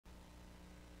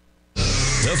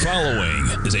The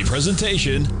following is a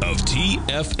presentation of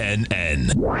TFNN.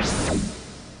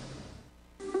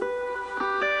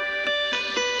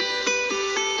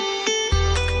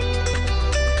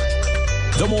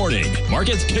 The Morning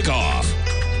Market Kickoff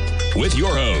with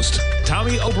your host,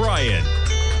 Tommy O'Brien.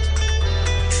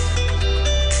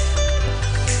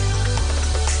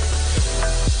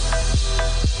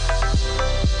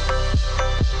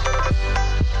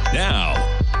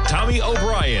 Now, Tommy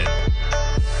O'Brien.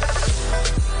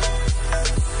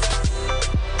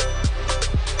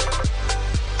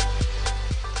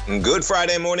 Good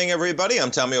Friday morning, everybody.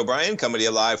 I'm Tommy O'Brien, coming to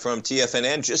you live from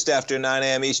TFNN just after 9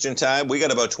 a.m. Eastern Time. We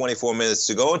got about 24 minutes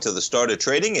to go until the start of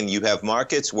trading, and you have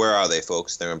markets. Where are they,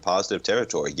 folks? They're in positive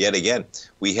territory yet again.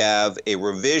 We have a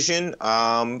revision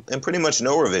and pretty much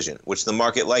no revision, which the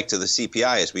market liked, to the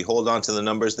CPI as we hold on to the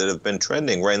numbers that have been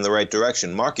trending right in the right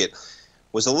direction. Market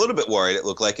was a little bit worried, it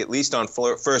looked like, at least on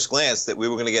first glance, that we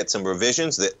were going to get some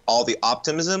revisions, that all the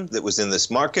optimism that was in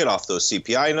this market off those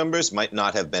CPI numbers might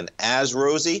not have been as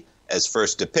rosy as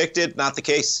first depicted. Not the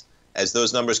case. As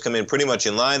those numbers come in pretty much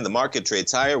in line, the market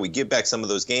trades higher. We give back some of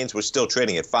those gains. We're still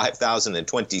trading at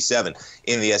 5,027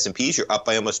 in the S&Ps. You're up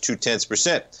by almost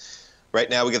 0.2%. Right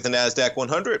now, we get the NASDAQ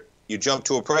 100. You jump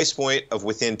to a price point of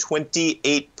within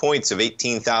 28 points of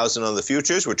 18,000 on the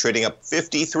futures. We're trading up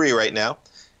 53 right now.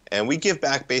 And we give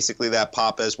back basically that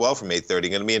pop as well from 8:30.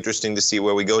 Going to be interesting to see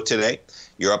where we go today.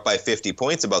 You're up by 50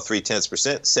 points, about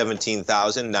 0.3%,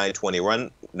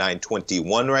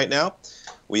 17,921 right now.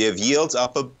 We have yields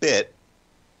up a bit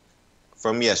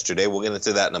from yesterday. We'll get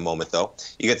into that in a moment, though.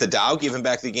 You get the Dow giving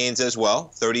back the gains as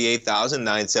well,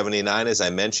 38,979, as I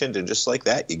mentioned. And just like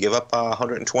that, you give up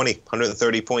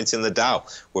 130 points in the Dow.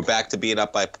 We're back to being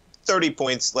up by 30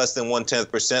 points, less than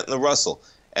 0.1% in the Russell.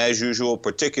 As usual,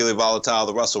 particularly volatile.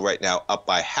 The Russell right now up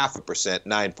by 0.5%,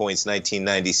 9 points,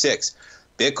 1996.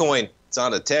 Bitcoin, it's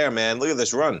on a tear, man. Look at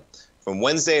this run. From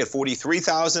Wednesday at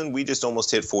 43,000, we just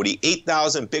almost hit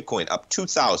 48,000. Bitcoin up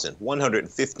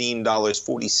 $2,115,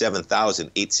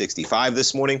 47,865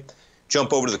 this morning.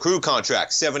 Jump over to the crude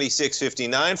contract,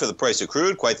 76.59 for the price of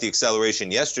crude. Quite the acceleration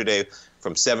yesterday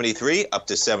from 73 up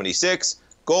to 76.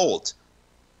 Gold.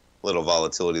 Little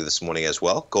volatility this morning as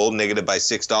well. Gold negative by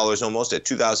 $6 almost at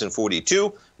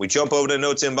 2,042. We jump over to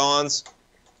notes and bonds.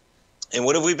 And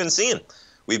what have we been seeing?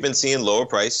 We've been seeing lower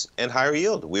price and higher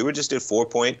yield. We were just at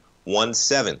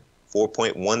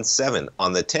 4.17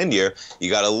 on the 10-year.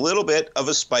 You got a little bit of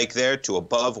a spike there to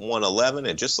above 111.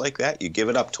 And just like that, you give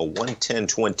it up to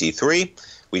 110.23.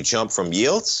 We jump from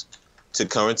yields to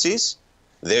currencies.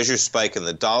 There's your spike in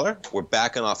the dollar. We're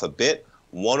backing off a bit.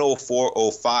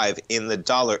 104.05 in the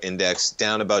dollar index,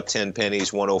 down about 10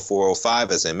 pennies, 104.05.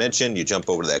 As I mentioned, you jump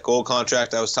over to that gold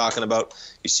contract I was talking about.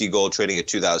 You see gold trading at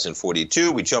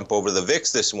 2,042. We jump over to the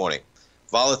VIX this morning.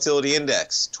 Volatility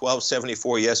index,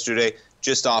 1274 yesterday,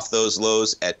 just off those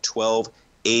lows at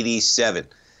 1287.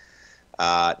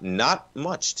 Not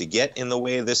much to get in the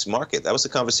way of this market. That was the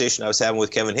conversation I was having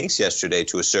with Kevin Hinks yesterday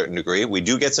to a certain degree. We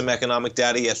do get some economic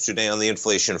data yesterday on the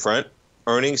inflation front.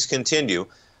 Earnings continue.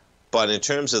 But in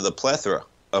terms of the plethora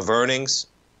of earnings,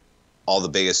 all the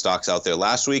biggest stocks out there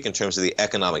last week, in terms of the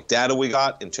economic data we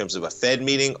got, in terms of a Fed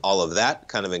meeting, all of that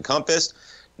kind of encompassed,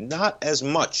 not as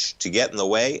much to get in the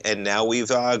way. And now we've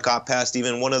got past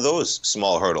even one of those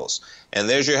small hurdles. And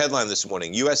there's your headline this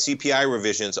morning. U.S. CPI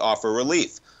revisions offer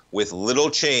relief with little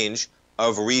change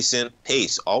of recent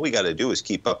pace. All we got to do is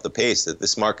keep up the pace that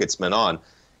this market's been on,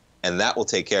 and that will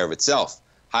take care of itself.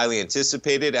 Highly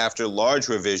anticipated after large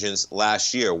revisions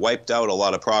last year wiped out a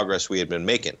lot of progress we had been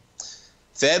making.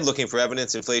 Fed looking for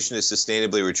evidence inflation is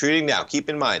sustainably retreating. Now, keep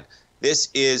in mind, this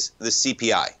is the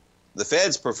CPI. The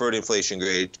Fed's preferred inflation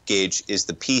gauge is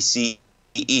the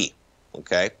PCE,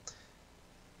 okay?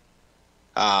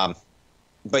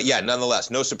 But yeah, nonetheless,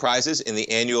 no surprises in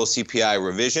the annual CPI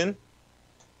revision.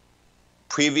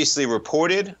 Previously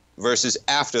reported versus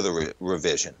after the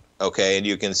revision, okay? And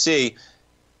you can see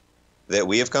that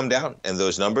we have come down, and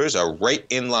those numbers are right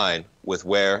in line with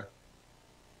where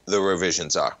the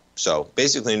revisions are. So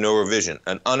basically no revision.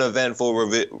 An uneventful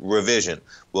revision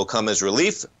will come as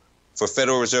relief for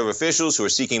Federal Reserve officials who are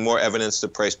seeking more evidence that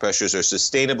price pressures are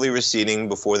sustainably receding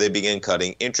before they begin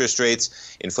cutting interest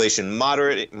rates. Inflation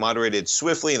moderated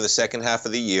swiftly in the second half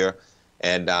of the year.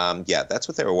 And yeah, that's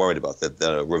what they were worried about, that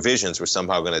the revisions were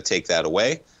somehow going to take that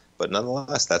away. But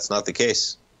nonetheless, that's not the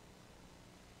case.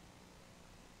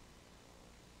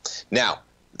 Now,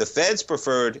 the Fed's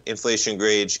preferred inflation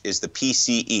gauge is the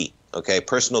PCE, okay,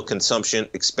 personal consumption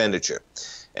expenditure.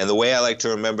 And the way I like to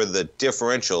remember the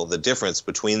differential, the difference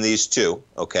between these two,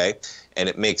 okay, and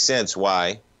it makes sense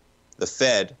why the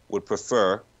Fed would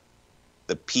prefer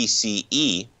the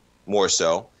PCE more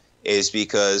so is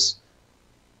because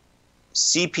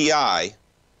CPI,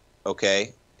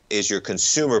 okay, is your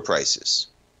consumer prices.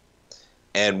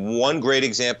 And one great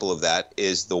example of that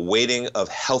is the weighting of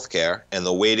healthcare and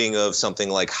the weighting of something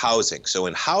like housing. So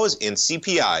in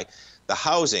CPI, the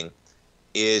housing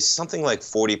is something like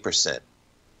 40%.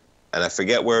 And I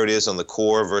forget where it is on the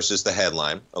core versus the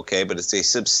headline, okay? But it's a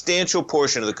substantial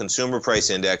portion of the consumer price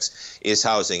index is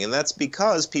housing. And that's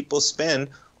because people spend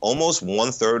almost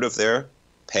 1/3 of their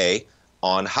pay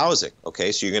on housing,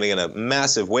 okay? So you're going to get a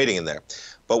massive weighting in there.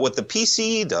 But what the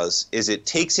PCE does is it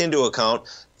takes into account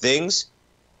things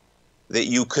that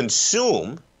you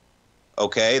consume,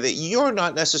 okay, that you're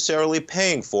not necessarily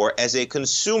paying for as a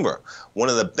consumer. One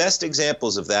of the best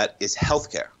examples of that is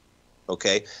healthcare.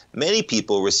 Okay, many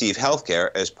people receive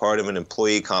healthcare as part of an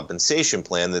employee compensation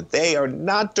plan that they are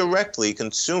not directly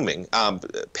consuming,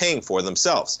 paying for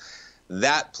themselves.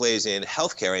 That plays in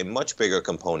healthcare, a much bigger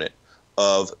component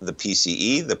of the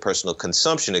PCE, the personal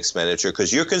consumption expenditure,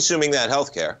 because you're consuming that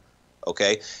healthcare,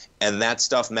 okay, and that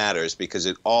stuff matters because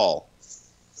it all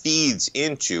feeds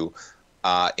into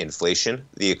inflation,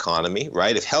 the economy,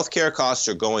 right? If healthcare costs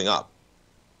are going up,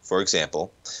 for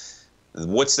example,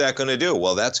 what's that going to do?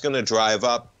 Well, that's going to drive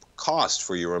up cost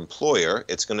for your employer.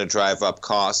 It's going to drive up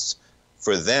costs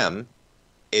for them.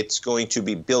 It's going to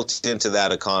be built into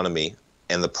that economy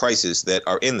and the prices that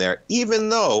are in there, even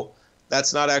though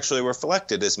that's not actually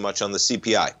reflected as much on the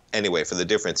CPI. Anyway, for the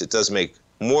difference, it does make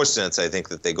more sense, I think,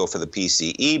 that they go for the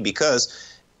PCE because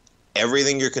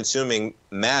everything you're consuming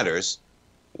matters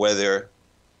whether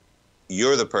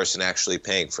you're the person actually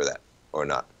paying for that or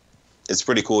not. It's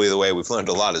pretty cool either way. We've learned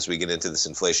a lot as we get into this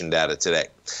inflation data today.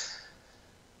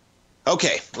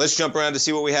 Okay, let's jump around to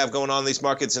see what we have going on in these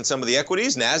markets and some of the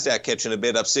equities. NASDAQ catching a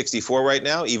bit up 64 right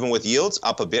now, even with yields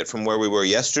up a bit from where we were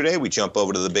yesterday. We jump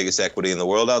over to the biggest equity in the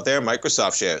world out there,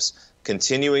 Microsoft shares,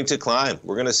 continuing to climb.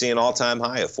 We're going to see an all-time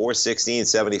high of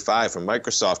 416.75 from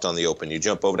Microsoft on the open. You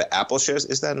jump over to Apple shares.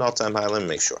 Is that an all-time high? Let me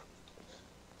make sure.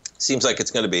 Seems like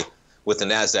it's going to be with the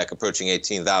NASDAQ approaching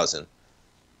 18,000.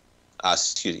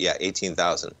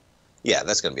 18,000. Yeah,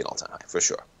 that's going to be an all-time high for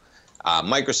sure.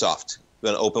 Microsoft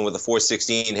going to open with a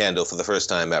 416 handle for the first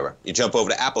time ever. You jump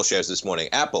over to Apple shares this morning.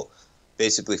 Apple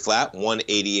basically flat,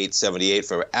 188.78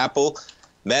 for Apple.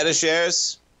 Meta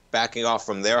shares backing off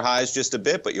from their highs just a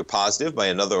bit, but you're positive by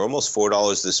another almost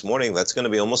 $4 this morning. That's going to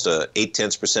be almost a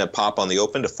 0.8% pop on the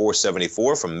open to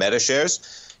 474 from Meta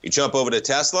shares. You jump over to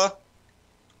Tesla.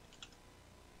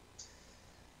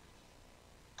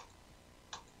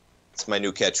 It's my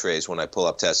new catchphrase when I pull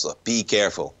up Tesla. Be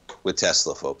careful with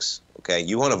Tesla, folks. Okay,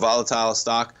 you want a volatile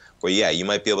stock where, yeah, you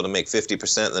might be able to make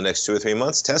 50% in the next 2 or 3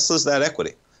 months? Tesla's that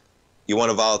equity. You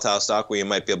want a volatile stock where you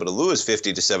might be able to lose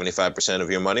 50 to 75% of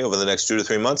your money over the next 2 to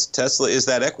 3 months? Tesla is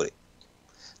that equity.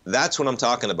 That's what I'm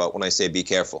talking about when I say be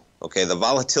careful. Okay, the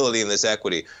volatility in this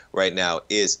equity right now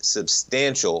is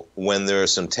substantial when there are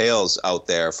some tails out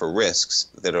there for risks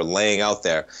that are laying out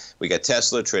there. We got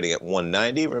Tesla trading at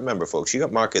 190. Remember, folks, you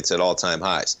got markets at all-time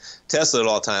highs. Tesla at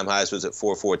all-time highs was at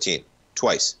 414,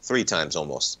 twice, 3 times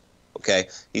almost. Okay,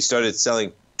 he started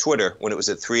selling Twitter when it was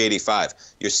at 385.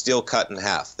 You're still cut in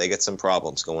half. They got some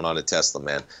problems going on at Tesla,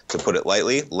 man. To put it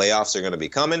lightly, layoffs are going to be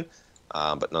coming.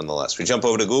 But nonetheless, we jump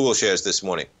over to Google shares this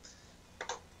morning.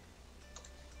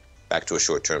 Back to a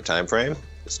short-term time frame.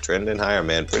 It's trending higher,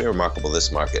 man. Pretty remarkable, this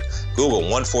market. Google,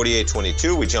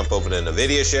 148.22. We jump over to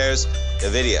NVIDIA shares.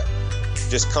 NVIDIA,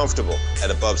 just comfortable at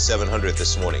above 700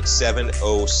 this morning.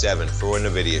 707 for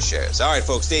NVIDIA shares. All right,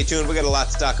 folks, stay tuned. We got a lot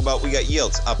to talk about. We got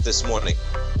yields up this morning.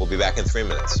 We'll be back in 3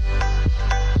 minutes.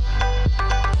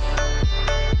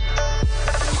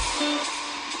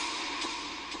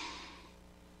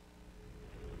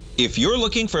 If you're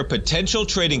looking for potential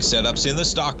trading setups in the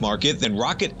stock market, then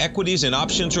Rocket Equities and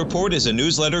Options Report is a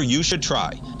newsletter you should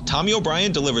try. Tommy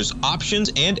O'Brien delivers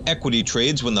options and equity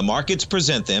trades when the markets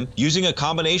present them, using a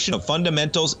combination of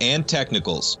fundamentals and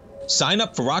technicals. Sign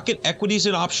up for Rocket Equities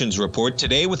and Options Report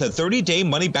today with a 30-day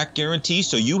money-back guarantee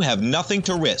so you have nothing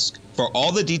to risk. For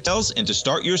all the details and to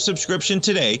start your subscription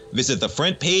today, visit the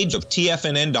front page of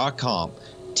TFNN.com.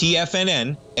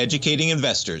 TFNN, educating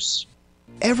investors.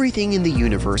 Everything in the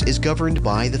universe is governed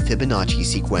by the Fibonacci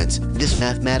sequence. This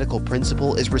mathematical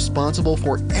principle is responsible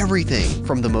for everything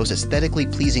from the most aesthetically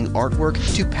pleasing artwork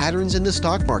to patterns in the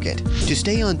stock market. To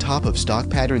stay on top of stock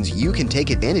patterns you can take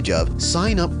advantage of,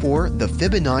 sign up for the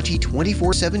Fibonacci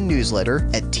 24/7 newsletter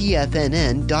at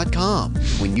TFNN.com.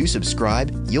 When you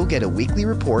subscribe, you'll get a weekly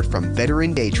report from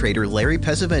veteran day trader Larry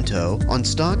Pesavento on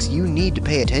stocks you need to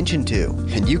pay attention to.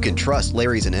 And you can trust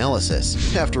Larry's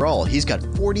analysis. After all, he's got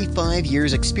 45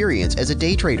 years experience as a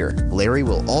day trader. Larry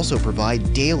will also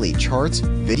provide daily charts,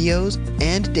 videos,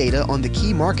 and data on the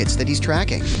key markets that he's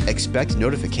tracking. Expect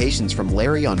notifications from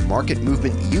Larry on market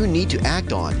movement you need to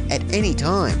act on at any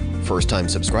time. First-time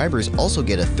subscribers also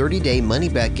get a 30-day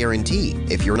money-back guarantee.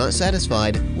 If you're not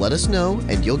satisfied, let us know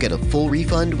and you'll get a full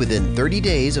refund within 30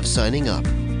 days of signing up.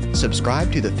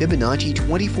 Subscribe to the Fibonacci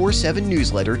 24/7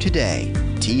 newsletter today.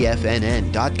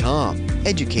 TFNN.com,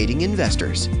 educating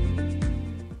investors.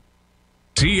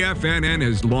 TFNN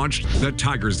has launched the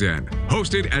Tiger's Den.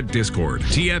 Hosted at Discord,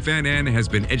 TFNN has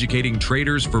been educating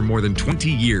traders for more than 20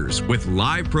 years with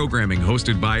live programming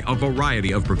hosted by a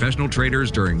variety of professional traders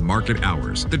during market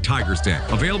hours. The Tiger's Den,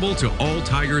 available to all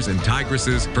tigers and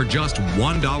tigresses for just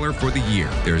 $1 for the year.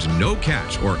 There's no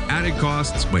catch or added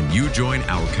costs when you join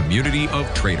our community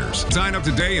of traders. Sign up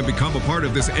today and become a part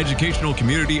of this educational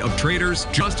community of traders.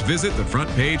 Just visit the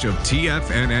front page of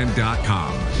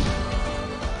TFNN.com.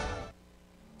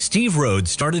 Steve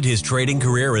Rhodes started his trading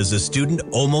career as a student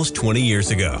almost 20 years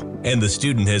ago, and the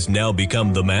student has now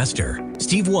become the master.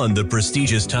 Steve won the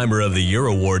prestigious Timer of the Year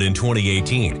award in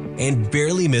 2018 and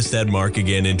barely missed that mark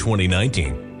again in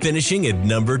 2019, finishing at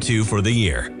number 2 for the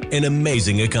year. An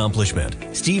amazing accomplishment.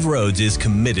 Steve Rhodes is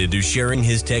committed to sharing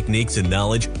his techniques and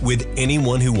knowledge with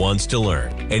anyone who wants to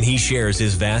learn, and he shares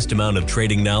his vast amount of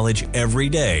trading knowledge every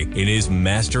day in his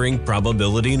Mastering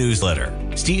Probability newsletter.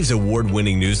 Steve's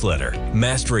award-winning newsletter,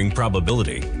 Mastering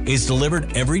Probability, is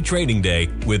delivered every trading day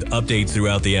with updates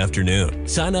throughout the afternoon.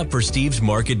 Sign up for Steve's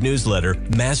market newsletter,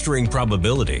 Mastering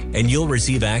Probability, and you'll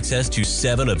receive access to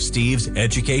 7 of Steve's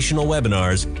educational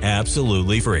webinars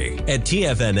absolutely free. At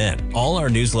TFNN, all our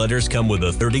newsletters come with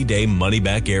a 30-day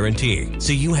money-back guarantee,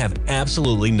 so you have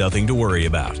absolutely nothing to worry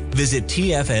about. Visit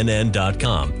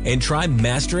TFNN.com and try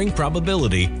Mastering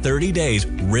Probability 30 days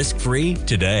risk-free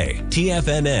today.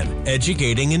 TFNN,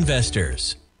 educating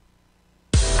investors.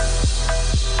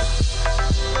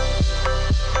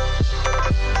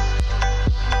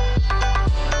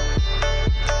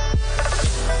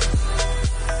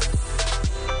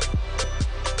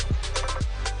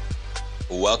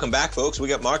 Welcome back, folks. We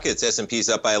got markets. S&P's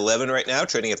up by 11 right now,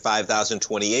 trading at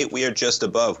 5,028. We are just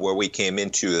above where we came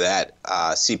into that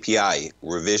CPI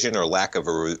revision or lack of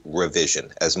a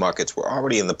revision, as markets were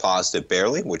already in the positive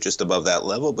barely. We're just above that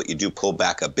level, but you do pull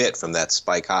back a bit from that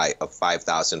spike high of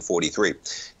 5,043.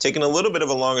 Taking a little bit of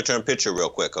a longer-term picture real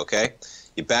quick, okay?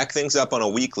 You back things up on a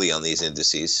weekly on these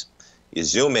indices. You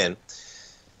zoom in.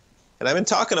 And I've been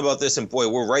talking about this, and boy,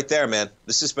 we're right there, man.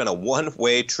 This has been a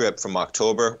one-way trip from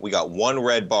October. We got one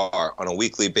red bar on a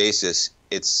weekly basis.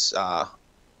 It's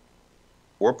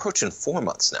we're approaching 4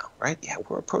 months now, right? Yeah,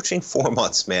 we're approaching 4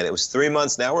 months, man. It was 3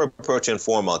 months. Now we're approaching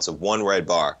 4 months of one red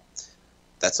bar.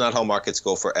 That's not how markets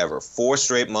go forever. 4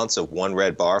 straight months of one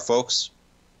red bar, folks,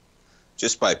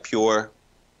 just by pure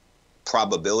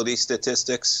probability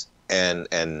statistics and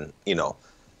you know,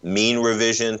 mean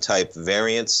revision type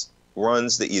variance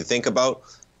runs that you think about,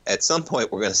 at some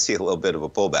point we're going to see a little bit of a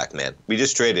pullback, man. We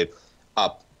just traded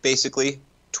up basically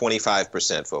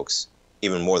 25%, folks.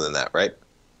 Even more than that, right?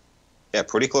 Yeah,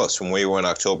 pretty close from where you were in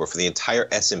October for the entire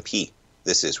S&P.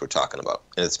 This is we're talking about,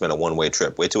 and it's been a one-way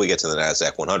trip. Wait till we get to the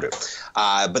NASDAQ 100.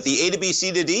 But the A to B,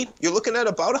 C to D, you're looking at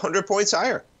about 100 points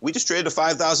higher. We just traded to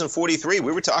 5,043.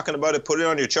 We were talking about it. Put it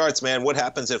on your charts, man. What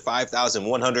happens at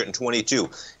 5,122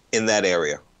 in that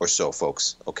area or so,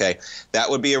 folks? Okay, that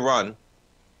would be a run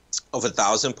of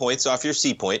 1,000 points off your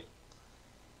C point.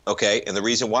 Okay, and the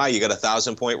reason why you got a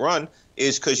 1,000-point run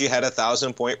is because you had a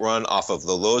 1,000-point run off of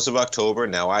the lows of October.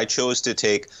 Now I chose to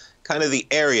take kind of the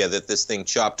area that this thing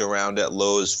chopped around at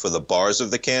lows for the bars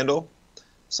of the candle.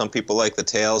 Some people like the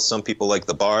tails, some people like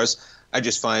the bars. I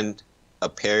just find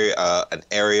an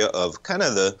area of kind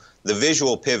of the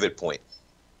visual pivot point,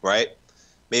 right?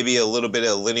 Maybe a little bit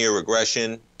of linear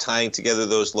regression, tying together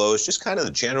those lows, just kind of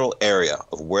the general area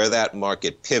of where that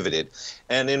market pivoted.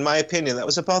 And in my opinion, that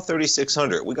was about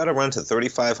 3,600. We got to run to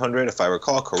 3,500, if I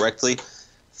recall correctly. I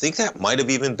think that might have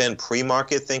even been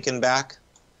pre-market thinking back,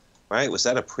 right? Was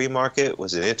that a pre-market?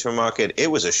 Was it intermarket? It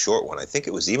was a short one. I think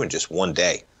it was even just one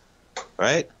day,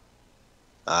 right?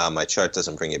 My chart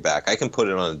doesn't bring it back. I can put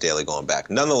it on a daily going back.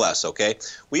 Nonetheless, okay,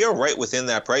 we are right within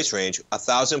that price range,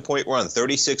 1,000-point run,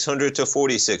 3,600 to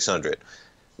 4,600.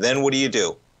 Then what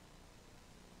do?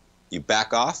 You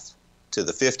back off to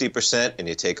the 50% and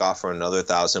you take off for another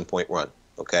 1,000-point run,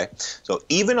 okay? So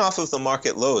even off of the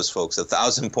market lows, folks, a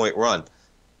 1,000-point run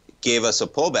gave us a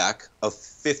pullback of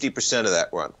 50% of that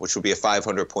run, which would be a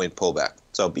 500-point pullback.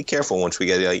 So be careful once we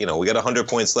get, we got 100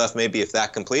 points left. Maybe if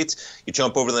that completes, you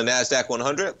jump over the NASDAQ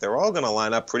 100, they're all going to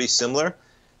line up pretty similar.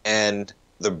 And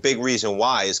the big reason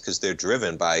why is because they're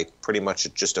driven by pretty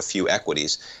much just a few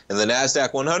equities. And the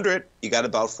NASDAQ 100, you got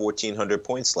about 1,400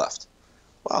 points left.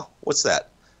 Well, what's that?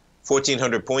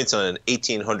 1,400 points on an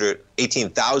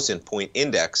 18,000 point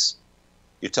index.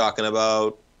 You're talking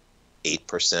about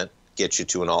 8%, get you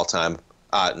to an all-time,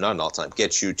 not an all-time,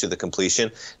 get you to the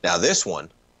completion. Now this one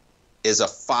is a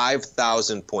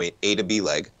 5,000 point A to B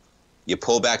leg. You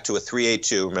pull back to a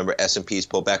 382. Remember, S&P's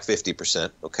pull back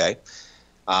 50%, okay?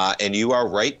 And you are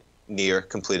right near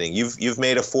completing. You've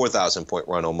made a 4,000 point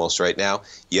run almost right now.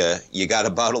 You got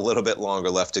about a little bit longer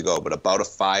left to go, but about a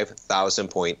 5,000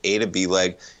 point A to B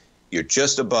leg. You're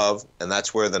just above, and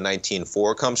that's where the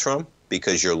 19.4 comes from,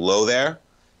 because you're low there.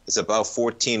 It's about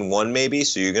 14.1 maybe,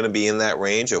 so you're going to be in that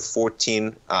range of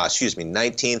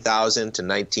 19,000 to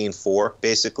 19.4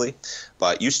 basically.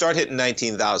 But you start hitting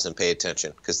 19,000, pay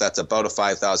attention, because that's about a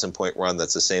 5,000 point run.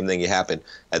 That's the same thing that happened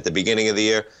at the beginning of the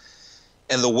year.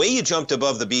 And the way you jumped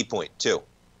above the B point too,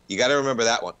 you got to remember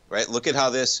that one, right? Look at how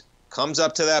this comes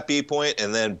up to that B point,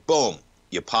 and then boom,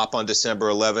 you pop on December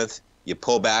 11th, you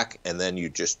pull back, and then you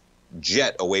just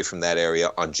jet away from that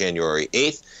area on January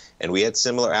 8th, and we had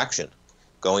similar action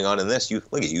going on in this. You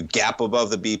look at you gap above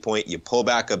the B point, you pull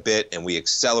back a bit, and we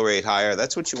accelerate higher.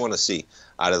 That's what you want to see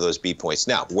out of those B points.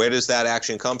 Now, where does that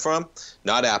action come from?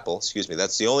 Not Apple, excuse me.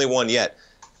 That's the only one yet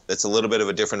that's a little bit of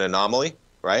a different anomaly,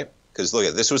 right? Because look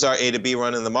at this was our A to B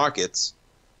run in the markets.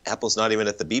 Apple's not even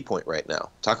at the B point right now.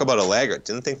 Talk about a laggard.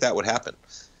 Didn't think that would happen.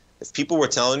 If people were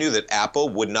telling you that Apple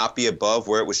would not be above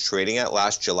where it was trading at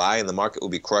last July and the market would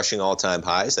be crushing all-time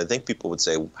highs, I think people would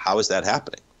say, how is that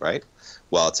happening, right?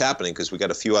 Well, it's happening because we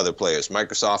got a few other players,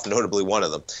 Microsoft notably one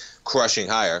of them, crushing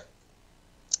higher.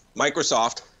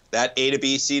 Microsoft, that A to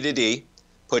B, C to D,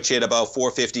 puts you at about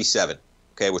 457.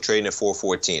 Okay, we're trading at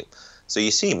 414. So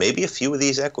you see, maybe a few of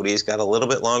these equities got a little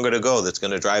bit longer to go. That's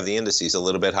going to drive the indices a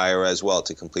little bit higher as well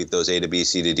to complete those A to B,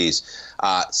 C to Ds.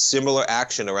 Similar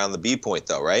action around the B point,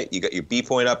 though, right? You got your B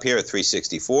point up here at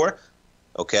 364.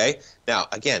 Okay. Now,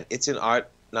 again, it's an art,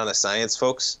 not a science,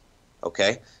 folks.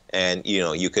 Okay. And, you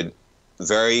know, you could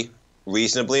very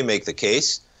reasonably make the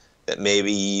case that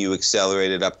maybe you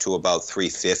accelerated up to about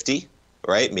 350,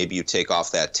 right? Maybe you take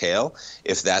off that tail.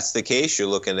 If that's the case, you're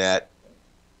looking at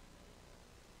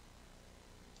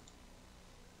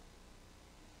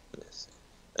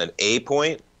an A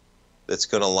point that's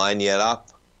going to line you up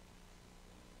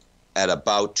at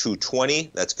about 220.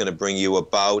 That's going to bring you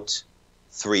about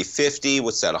 350.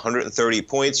 What's that, 130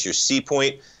 points? Your C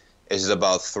point is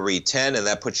about 310, and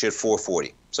that puts you at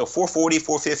 440. So 440,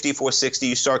 450, 460,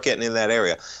 you start getting in that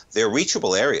area. They're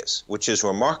reachable areas, which is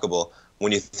remarkable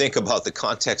when you think about the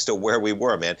context of where we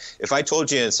were, man. If I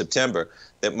told you in September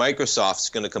that Microsoft's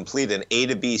going to complete an A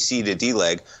to B, C to D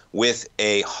leg with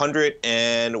a 100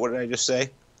 and, what did I just say?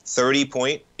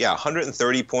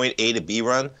 130 point A to B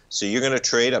run. So you're going to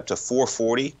trade up to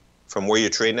 440 from where you're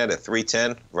trading at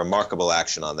 310. Remarkable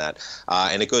action on that.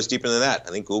 And it goes deeper than that. I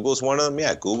think Google's one of them.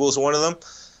 Yeah, Google's one of them.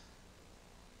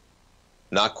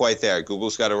 Not quite there.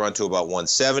 Google's got to run to about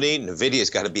 170. NVIDIA's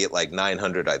got to be at like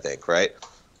 900, I think, right?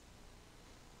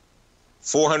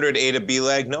 400 A to B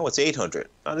leg. No, it's 800.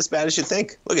 Not as bad as you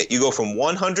think. Look at you go from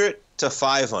 100 to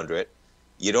 500.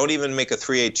 You don't even make a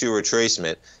 382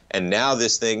 retracement, and now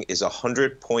this thing is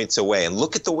 100 points away. And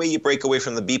look at the way you break away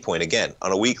from the B point again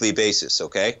on a weekly basis,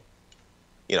 okay?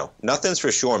 You know, nothing's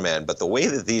for sure, man, but the way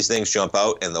that these things jump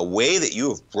out and the way that you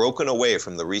have broken away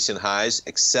from the recent highs,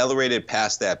 accelerated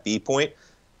past that B point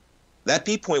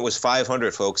was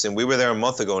 500, folks, and we were there a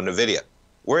month ago in NVIDIA.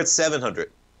 We're at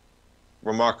 700.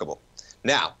 Remarkable.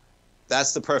 Now,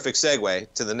 that's the perfect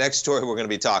segue to the next story we're going to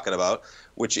be talking about,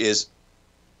 which is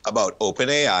about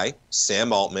OpenAI,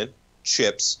 Sam Altman,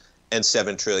 chips, and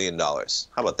 $7 trillion. How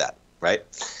about that,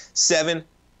 right? $7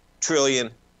 trillion.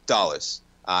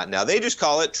 Now, they just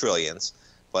call it trillions,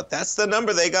 but that's the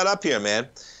number they got up here, man.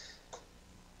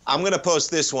 I'm going to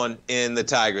post this one in the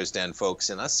Tiger's Den,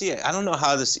 folks, and I'll see it. I don't know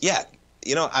how this, yeah,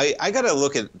 you know, I got to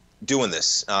look at doing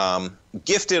this.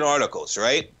 Gifted articles,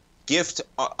 right? Gift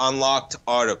unlocked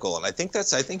article, and I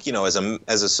think, you know, as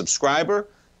a subscriber,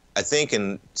 I think,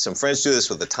 and some friends do this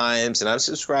with the Times, and I'm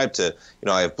subscribed to, you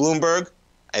know, I have Bloomberg,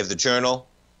 I have the Journal,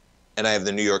 and I have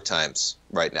the New York Times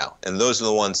right now. And those are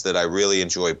the ones that I really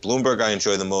enjoy. Bloomberg I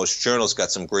enjoy the most. Journal's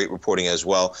got some great reporting as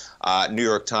well. New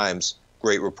York Times,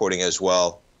 great reporting as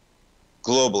well,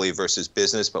 globally versus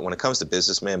business. But when it comes to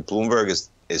business, man, Bloomberg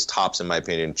is tops in my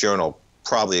opinion. Journal,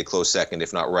 probably a close second,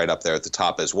 if not right up there at the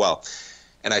top as well.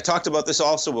 And I talked about this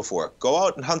also before. Go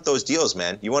out and hunt those deals,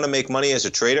 man. You want to make money as a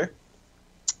trader?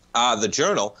 The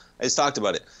Journal, I just talked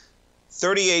about it.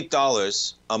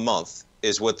 $38 a month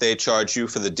is what they charge you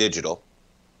for the digital.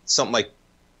 Something like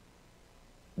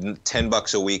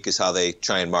 $10 a week is how they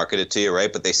try and market it to you,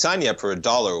 right? But they sign you up for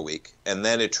 $1 a week, and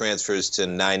then it transfers to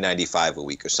 $9.95 a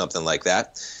week or something like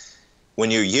that.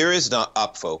 When your year is not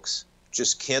up, folks,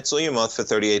 just cancel your month for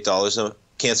 $38.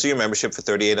 Cancel your membership for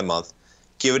 $38 a month.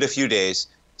 Give it a few days.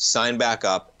 Sign back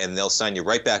up, and they'll sign you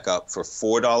right back up for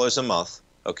 $4 a month.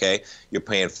 Okay, you're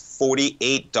paying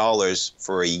 $48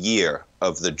 for a year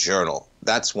of the journal.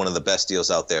 That's one of the best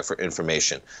deals out there for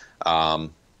information.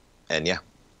 And yeah,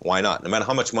 why not? No matter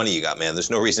how much money you got, man, there's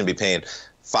no reason to be paying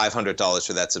 $500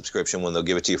 for that subscription when they'll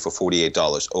give it to you for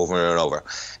 $48 over and over.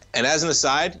 And as an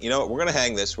aside, you know, we're going to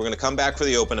hang this. We're going to come back for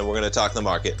the open, and we're going to talk the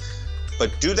market. But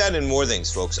do that and more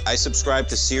things, folks. I subscribe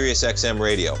to Sirius XM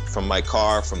Radio from my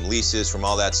car, from leases, from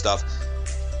all that stuff.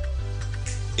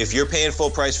 If you're paying full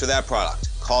price for that product,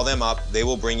 call them up. They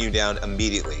will bring you down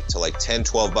immediately to like $10,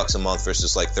 $12 a month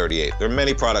versus like $38. There are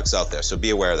many products out there, so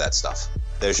be aware of that stuff.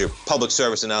 There's your public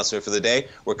service announcement for the day.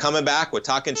 We're coming back. We're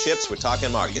talking chips. We're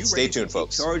talking markets. Stay tuned,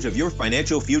 folks. In charge of your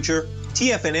financial future,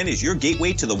 TFNN is your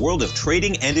gateway to the world of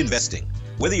trading and investing.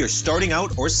 Whether you're starting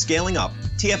out or scaling up,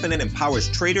 TFNN empowers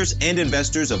traders and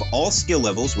investors of all skill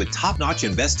levels with top-notch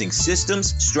investing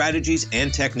systems, strategies,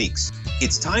 and techniques.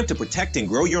 It's time to protect and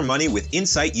grow your money with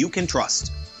insight you can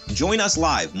trust. Join us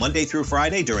live Monday through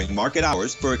Friday during market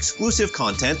hours for exclusive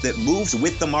content that moves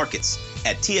with the markets.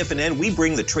 At TFNN, we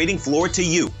bring the trading floor to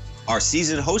you. Our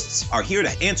seasoned hosts are here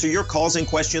to answer your calls and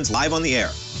questions live on the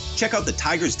air. Check out the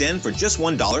Tiger's Den for just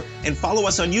 $1 and follow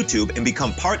us on YouTube and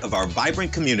become part of our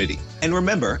vibrant community. And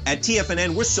remember, at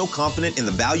TFNN, we're so confident in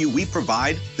the value we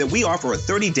provide that we offer a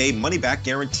 30-day money-back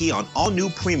guarantee on all new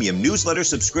premium newsletter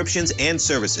subscriptions and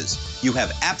services. You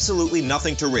have absolutely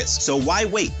nothing to risk, so why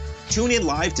wait? Tune in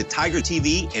live to Tiger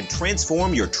TV and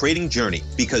transform your trading journey,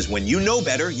 because when you know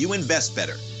better, you invest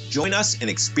better. Join us and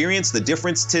experience the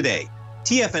difference today.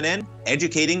 TFNN,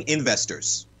 educating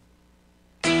investors.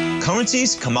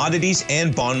 Currencies, commodities,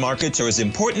 and bond markets are as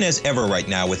important as ever right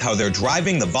now with how they're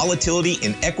driving the volatility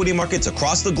in equity markets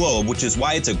across the globe, which is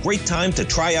why it's a great time to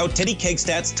try out Teddy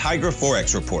Kegstad's Tiger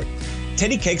Forex Report.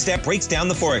 Teddy Kegstad breaks down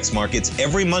the Forex markets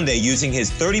every Monday using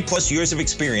his 30-plus years of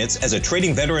experience as a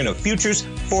trading veteran of futures,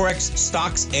 Forex,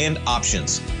 stocks, and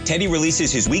options. Teddy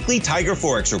releases his weekly Tiger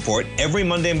Forex Report every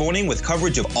Monday morning with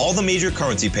coverage of all the major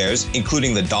currency pairs,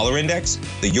 including the dollar index,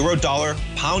 the euro dollar,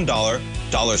 pound dollar,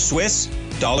 dollar Swiss,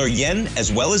 dollar yen,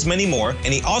 as well as many more,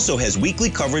 and he also has weekly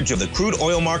coverage of the crude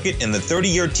oil market and the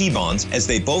 30-year T-bonds, as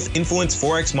they both influence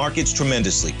Forex markets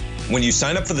tremendously. When you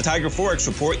sign up for the Tiger Forex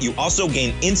Report, you also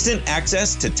gain instant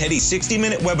access to Teddy's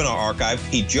 60-minute webinar archive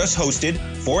he just hosted,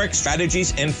 Forex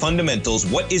Strategies and Fundamentals,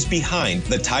 What is Behind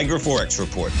the Tiger Forex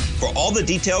Report. For all the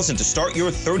details and to start your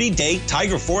 30-day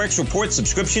Tiger Forex Report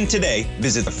subscription today,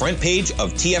 visit the front page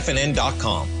of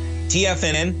TFNN.com.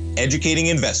 TFNN, educating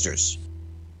investors.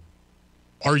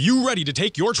 Are you ready to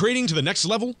take your trading to the next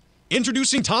level?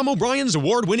 Introducing Tom O'Brien's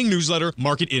award-winning newsletter,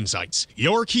 Market Insights,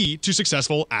 your key to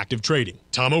successful active trading.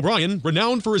 Tom O'Brien,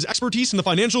 renowned for his expertise in the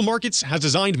financial markets, has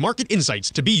designed Market Insights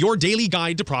to be your daily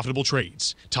guide to profitable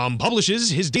trades. Tom publishes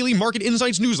his daily Market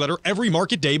Insights newsletter every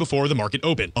market day before the market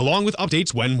open, along with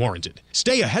updates when warranted.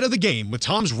 Stay ahead of the game with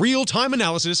Tom's real-time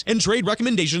analysis and trade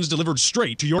recommendations delivered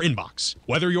straight to your inbox.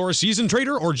 Whether you're a seasoned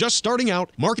trader or just starting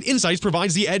out, Market Insights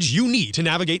provides the edge you need to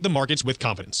navigate the markets with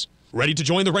confidence. Ready to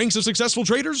join the ranks of successful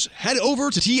traders? Head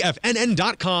over to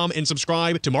TFNN.com and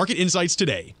subscribe to Market Insights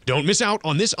today. Don't miss out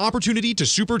on this opportunity to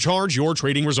supercharge your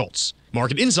trading results.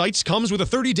 Market Insights comes with a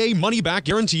 30-day money-back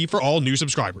guarantee for all new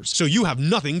subscribers, so you have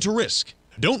nothing to risk.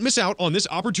 Don't miss out on this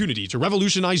opportunity to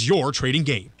revolutionize your trading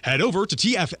game. Head over to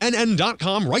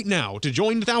TFNN.com right now to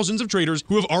join thousands of traders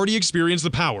who have already experienced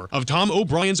the power of Tom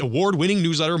O'Brien's award-winning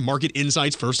newsletter, Market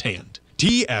Insights, firsthand.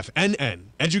 TFNN,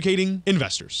 educating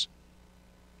investors.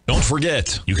 Don't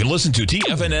forget, you can listen to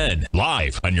TFNN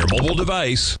live on your mobile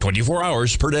device 24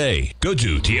 hours per day. Go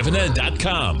to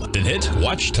TFNN.com, then hit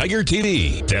Watch Tiger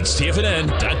TV. That's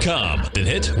TFNN.com, then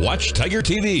hit Watch Tiger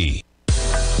TV.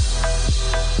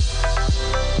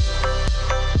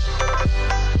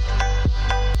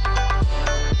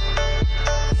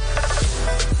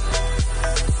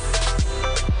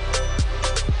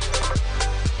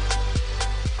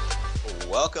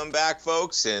 Welcome back,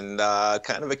 folks, and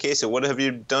kind of a case of what have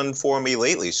you done for me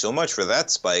lately? So much for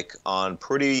that spike on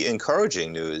pretty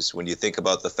encouraging news when you think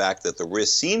about the fact that the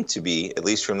risks seem to be, at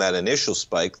least from that initial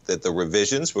spike, that the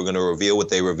revisions were going to reveal what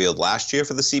they revealed last year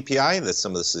for the CPI, that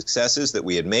some of the successes that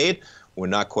we had made were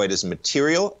not quite as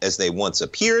material as they once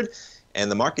appeared, and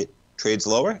the market trades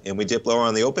lower and we dip lower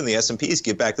on the open, the S&Ps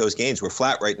give back those gains. We're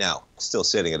flat right now, still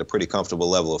sitting at a pretty comfortable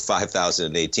level of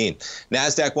 5,018.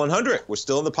 NASDAQ 100, we're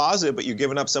still in the positive, but you're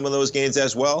giving up some of those gains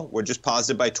as well. We're just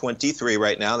positive by 23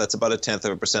 right now. That's about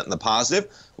 0.1% in the positive.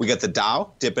 We got the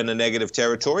Dow dip into negative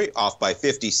territory, off by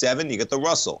 57. You get the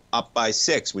Russell up by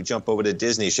 6. We jump over to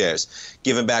Disney shares,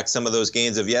 giving back some of those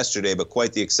gains of yesterday, but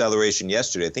quite the acceleration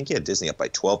yesterday. I think you had Disney up by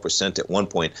 12% at one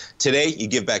point. Today, you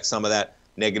give back some of that,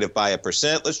 negative by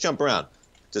 1%. Let's jump around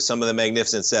to some of the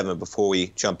Magnificent Seven before we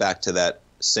jump back to that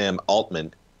Sam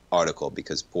Altman article,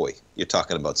 because, boy, you're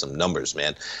talking about some numbers,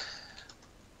 man.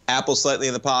 Apple slightly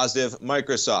in the positive.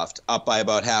 Microsoft up by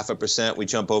about 0.5%. We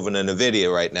jump over to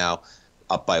NVIDIA right now,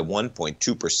 up by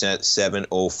 1.2%,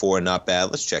 704, not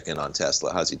bad. Let's check in on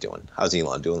Tesla. How's he doing? How's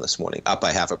Elon doing this morning? Up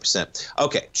by 0.5%.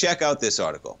 Okay, check out this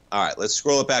article. All right, let's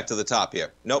scroll it back to the top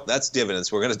here. Nope, that's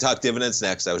dividends. We're going to talk dividends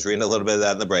next. I was reading a little bit of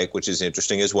that in the break, which is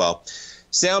interesting as well.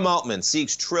 Sam Altman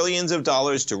seeks trillions of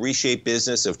dollars to reshape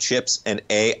business of chips and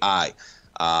AI.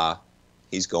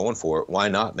 He's going for it. Why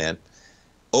not, man?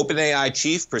 OpenAI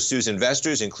chief pursues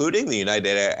investors, including the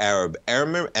United Arab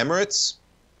Emirates,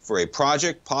 for a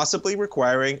project possibly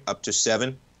requiring up to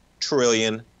 $7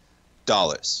 trillion.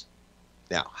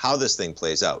 Now, how this thing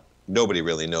plays out, nobody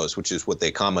really knows, which is what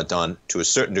they comment on to a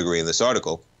certain degree in this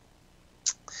article.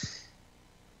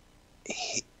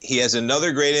 He has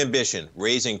another great ambition,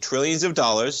 raising trillions of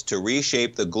dollars to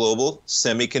reshape the global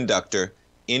semiconductor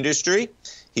industry.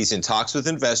 He's in talks with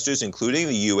investors, including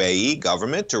the UAE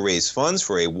government, to raise funds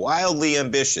for a wildly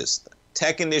ambitious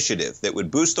tech initiative that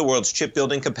would boost the world's chip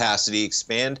building capacity,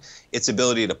 expand its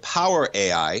ability to power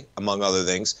AI, among other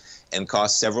things, and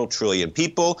cost several trillion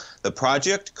people. The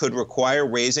project could require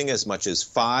raising as much as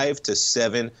 $5 to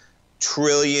 $7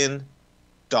 trillion.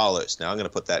 Now, I'm going to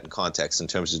put that in context in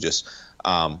terms of just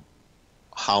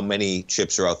how many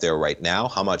chips are out there right now,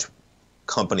 how much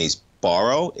companies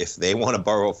borrow if they want to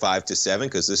borrow 5 to 7,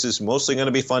 because this is mostly going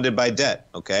to be funded by debt,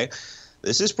 okay?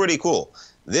 This is pretty cool.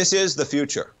 This is the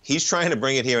future. He's trying to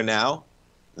bring it here now.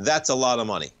 That's a lot of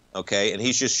money, okay? And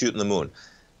he's just shooting the moon.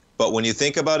 But when you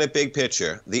think about it big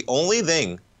picture, the only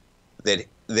thing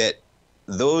that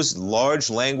those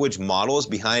large language models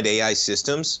behind AI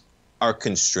systems are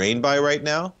constrained by right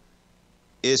now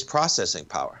is processing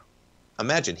power.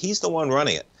 Imagine, he's the one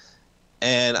running it.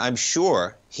 And I'm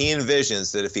sure he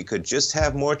envisions that if he could just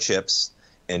have more chips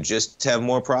and just have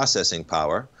more processing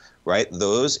power, right,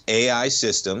 those AI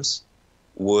systems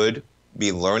would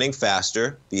be learning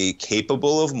faster, be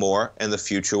capable of more, and the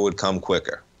future would come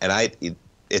quicker. And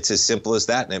it's as simple as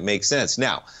that, and it makes sense.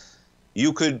 Now,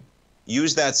 you could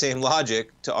use that same logic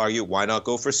to argue, why not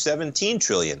go for 17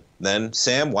 trillion? Then,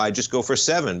 Sam, why just go for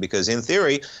 7? Because in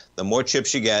theory, the more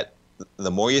chips you get,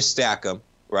 the more you stack them,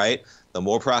 right? The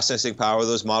more processing power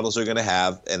those models are going to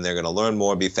have, and they're going to learn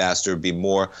more, be faster, be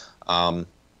more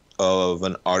of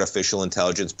an artificial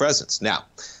intelligence presence. Now,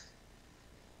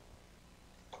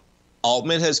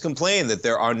 Altman has complained that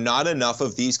there are not enough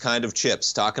of these kind of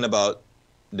chips, talking about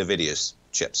NVIDIA's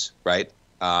chips, right?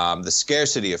 The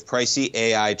scarcity of pricey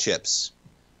AI chips,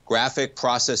 graphic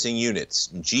processing units,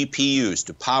 GPUs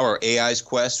to power AI's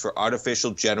quest for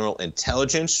artificial general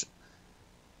intelligence,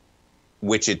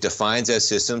 which it defines as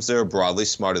systems that are broadly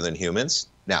smarter than humans.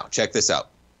 Now, check this out.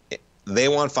 They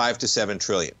want 5 to 7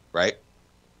 trillion, right?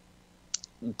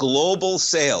 Global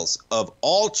sales of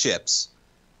all chips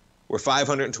were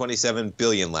 527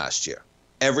 billion last year.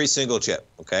 Every single chip,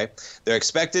 okay? They're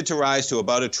expected to rise to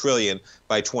about 1 trillion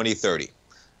by 2030.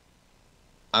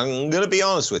 I'm going to be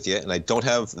honest with you, and I don't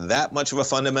have that much of a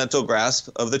fundamental grasp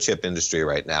of the chip industry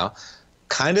right now.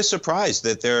 Kind of surprised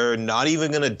that they're not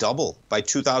even going to double by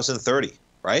 2030,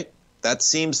 right? That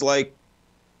seems like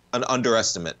an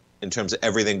underestimate in terms of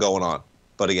everything going on.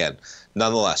 But again,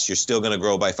 nonetheless, you're still going to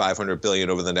grow by 500 billion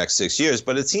over the next 6 years,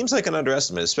 but it seems like an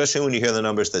underestimate, especially when you hear the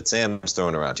numbers that Sam's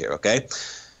throwing around here, okay?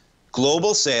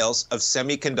 Global sales of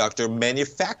semiconductor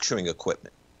manufacturing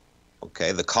equipment,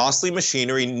 okay? The costly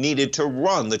machinery needed to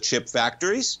run the chip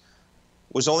factories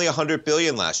was only 100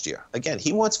 billion last year. Again,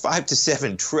 he wants 5 to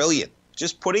 7 trillion.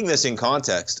 Just putting this in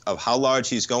context of how large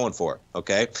he's going for,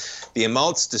 okay? The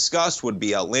amounts discussed would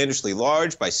be outlandishly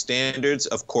large by standards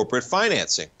of corporate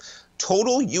financing.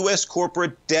 Total U.S.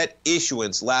 corporate debt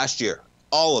issuance last year,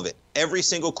 all of it, every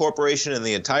single corporation in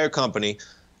the entire country,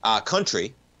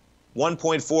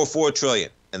 1.44 trillion.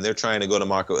 And they're trying to go to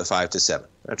market with 5 to 7.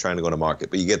 They're trying to go to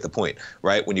market, but you get the point,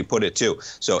 right? When you put it to.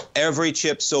 So every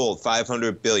chip sold,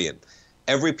 500 billion.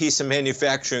 Every piece of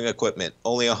manufacturing equipment,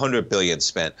 only 100 billion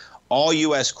spent. all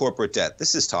U.S. corporate debt.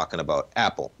 This is talking about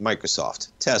Apple, Microsoft,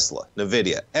 Tesla,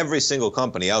 NVIDIA, every single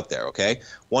company out there, okay?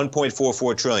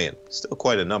 $1.44 trillion. Still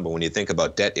quite a number when you think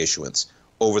about debt issuance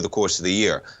over the course of the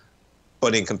year.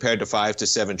 But in compared to $5 to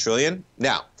 $7 trillion.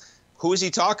 Now, who is he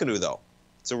talking to, though?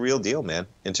 It's a real deal, man,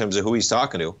 in terms of who he's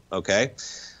talking to, okay?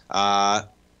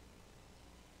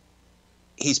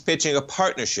 He's pitching a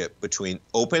partnership between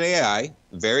OpenAI,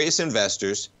 various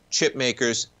investors, chip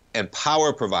makers, and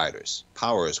power providers,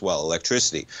 power as well,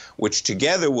 electricity, which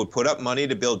together would put up money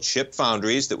to build chip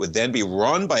foundries that would then be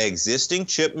run by existing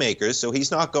chip makers. So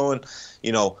he's not going,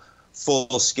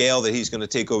 full scale that he's going to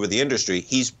take over the industry.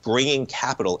 He's bringing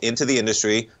capital into the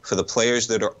industry for the players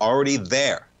that are already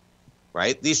there,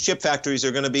 right? These chip factories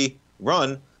are going to be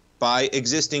run by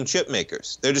existing chip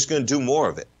makers. They're just going to do more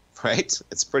of it, right?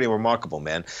 It's pretty remarkable,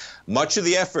 man. Much of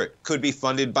the effort could be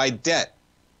funded by debt.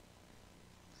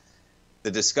 The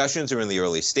discussions are in the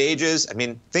early stages. I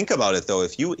mean, think about it, though.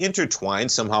 If you intertwine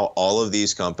somehow all of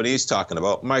these companies, talking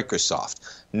about Microsoft,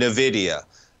 NVIDIA,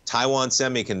 Taiwan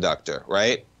Semiconductor,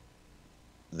 right?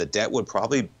 The debt would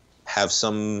probably have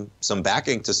some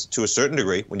backing to a certain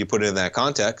degree when you put it in that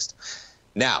context.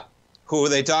 Now, who are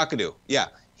they talking to? Yeah,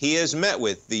 he has met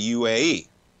with the UAE,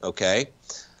 okay?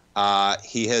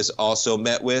 He has also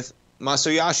met with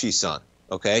Masayoshi Son.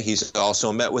 Okay, he's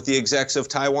also met with the execs of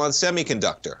Taiwan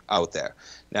Semiconductor out there.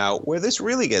 Now, where this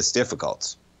really gets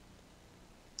difficult,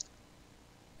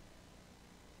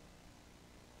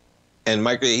 and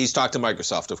he's talked to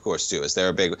Microsoft, of course, too,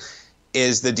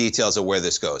 is the details of where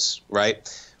this goes,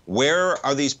 right? Where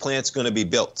are these plants going to be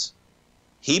built?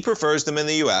 He prefers them in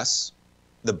the U.S.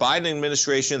 The Biden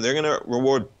administration, they're going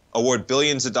to award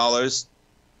billions of dollars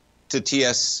to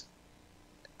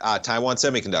Taiwan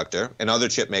Semiconductor and other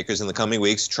chip makers in the coming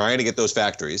weeks, trying to get those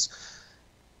factories.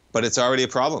 But it's already a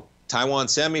problem. Taiwan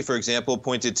Semi, for example,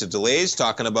 pointed to delays,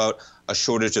 talking about a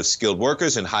shortage of skilled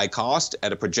workers and high cost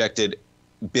at a projected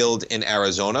build in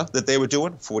Arizona that they were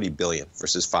doing, $40 billion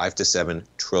versus $5 to $7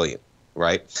 trillion,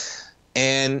 right?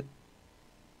 And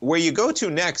where you go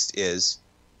to next is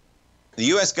the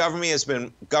U.S.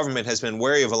 government has been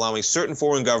wary of allowing certain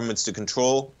foreign governments to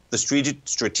control the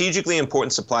strategically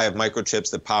important supply of microchips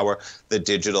that power the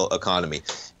digital economy.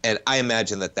 And I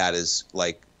imagine that is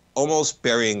like almost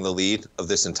burying the lead of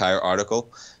this entire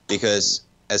article, because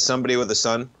as somebody with a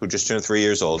son who just turned 3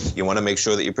 years old, you want to make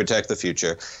sure that you protect the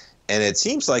future. And it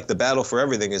seems like the battle for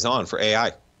everything is on for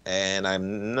AI. And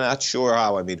I'm not sure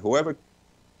how. I mean, whoever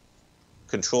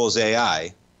controls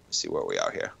AI, let's see where we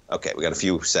are here. Okay, we got a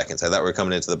few seconds. I thought we were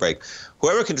coming into the break.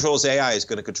 Whoever controls AI is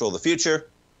going to control the future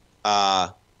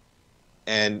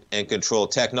and control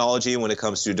technology when it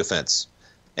comes to defense.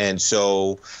 And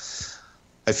so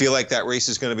I feel like that race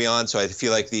is going to be on. So I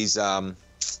feel like these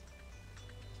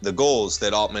the goals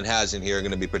that Altman has in here are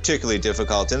going to be particularly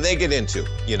difficult. And they get into,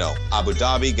 Abu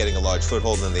Dhabi getting a large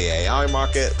foothold in the AI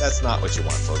market. That's not what you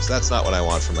want, folks. That's not what I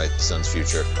want for my son's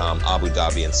future. Abu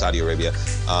Dhabi and Saudi Arabia,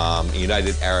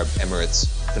 United Arab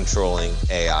Emirates controlling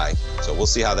AI. So we'll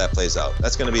see how that plays out.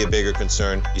 That's going to be a bigger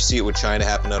concern. You see it with China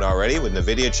happening already with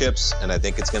NVIDIA chips, and I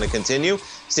think it's going to continue.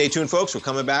 Stay tuned, folks. We're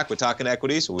coming back. We're talking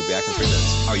equities. We'll be back in 3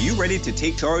 minutes. Are you ready to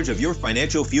take charge of your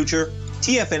financial future?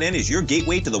 TFNN is your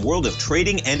gateway to the world of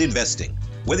trading and investing.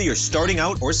 Whether you're starting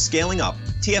out or scaling up,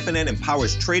 TFNN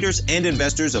empowers traders and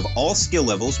investors of all skill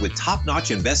levels with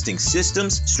top-notch investing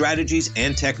systems, strategies,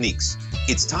 and techniques.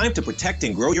 It's time to protect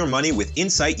and grow your money with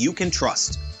insight you can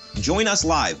trust. Join us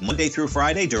live Monday through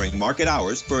Friday during market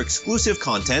hours for exclusive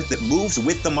content that moves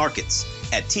with the markets.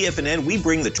 At TFNN, we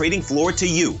bring the trading floor to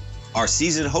you. Our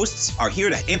seasoned hosts are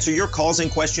here to answer your calls and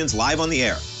questions live on the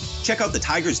air. Check out the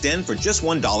Tiger's Den for just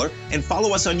 $1 and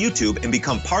follow us on YouTube and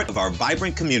become part of our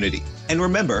vibrant community. And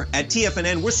remember, at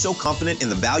TFNN, we're so confident in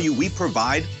the value we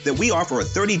provide that we offer a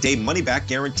 30-day money-back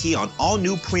guarantee on all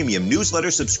new premium newsletter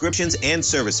subscriptions and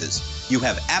services. You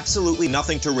have absolutely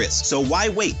nothing to risk, so why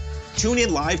wait? Tune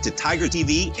in live to Tiger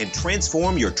TV and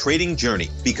transform your trading journey,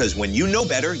 because when you know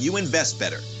better, you invest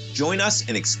better. Join us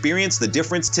and experience the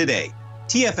difference today.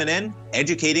 TFNN,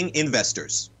 educating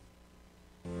investors.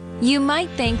 You might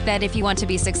think that if you want to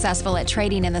be successful at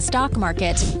trading in the stock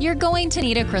market, you're going to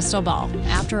need a crystal ball.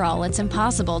 After all, it's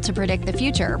impossible to predict the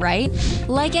future, right?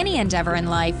 Like any endeavor in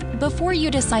life, before you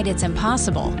decide it's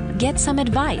impossible, get some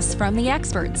advice from the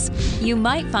experts. You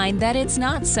might find that it's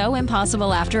not so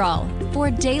impossible after all.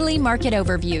 For daily market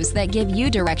overviews that give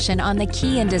you direction on the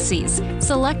key indices,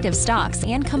 selective stocks,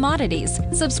 and commodities,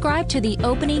 subscribe to the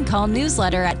Opening Call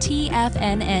newsletter at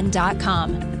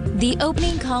TFNN.com. The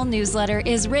Opening Call newsletter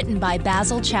is written by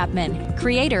Basil Chapman,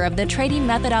 creator of the trading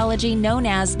methodology known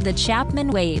as the Chapman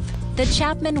Wave. The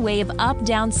Chapman Wave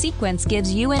up-down sequence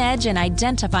gives you an edge in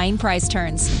identifying price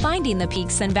turns, finding the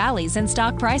peaks and valleys in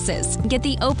stock prices. Get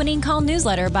the opening call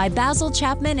newsletter by Basil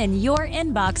Chapman in your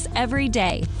inbox every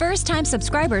day. First-time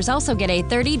subscribers also get a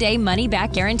 30-day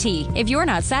money-back guarantee. If you're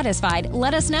not satisfied,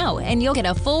 let us know, and you'll get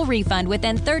a full refund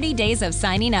within 30 days of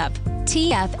signing up.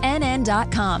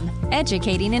 TFNN.com,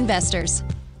 educating investors.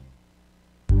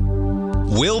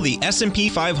 Will the S&P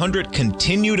 500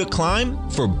 continue to climb?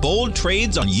 For bold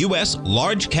trades on U.S.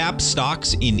 large-cap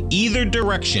stocks in either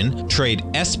direction, trade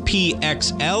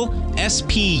SPXL,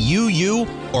 SPUU,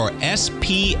 or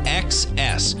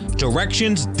SPXS.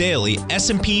 Directions Daily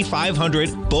S&P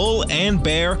 500 Bull and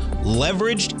Bear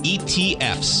Leveraged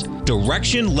ETFs.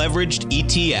 Direction Leveraged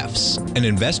ETFs. An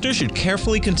investor should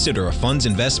carefully consider a fund's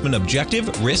investment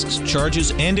objective, risks, charges,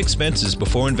 and expenses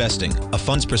before investing. A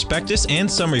fund's prospectus and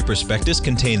summary prospectus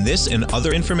contain this and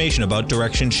other information about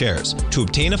Direction shares. To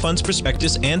obtain a fund's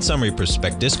prospectus and summary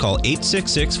prospectus, call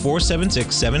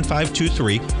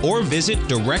 866-476-7523 or visit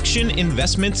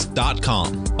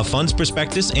directioninvestments.com. A fund's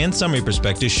prospectus and summary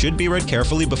prospectus should be read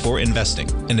carefully before investing.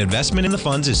 An investment in the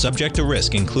funds is subject to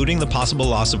risk, including the possible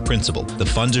loss of principal. The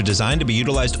funds are designed to be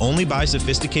utilized only by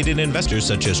sophisticated investors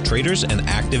such as traders and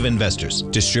active investors.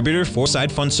 Distributor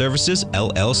Foreside Fund Services,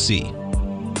 LLC.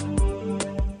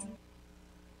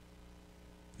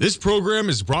 This program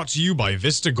is brought to you by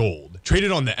Vista Gold,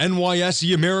 traded on the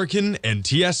NYSE American and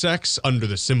TSX under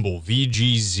the symbol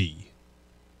VGZ.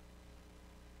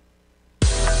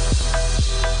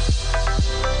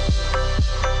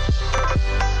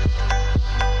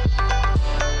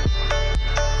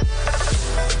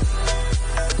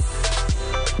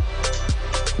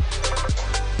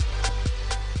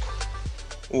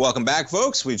 Welcome back,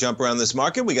 folks. We jump around this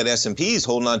market. We got S&Ps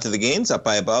holding on to the gains, up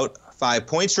by about 5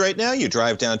 points right now. You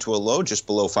drive down to a low just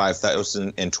below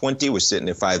 5,020. We're sitting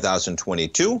at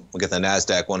 5,022. We got the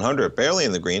NASDAQ 100 barely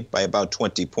in the green by about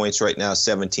 20 points right now,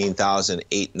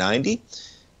 17,890.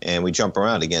 And we jump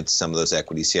around again to some of those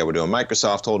equities here. We're doing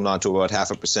Microsoft holding on to about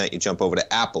 0.5%. You jump over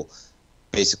to Apple,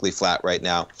 basically flat right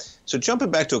now. So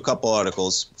jumping back to a couple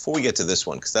articles before we get to this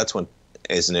one, because that's one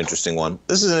is an interesting one.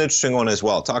 This is an interesting one as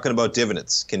well, talking about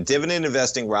dividends. Can dividend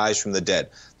investing rise from the dead?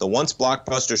 The once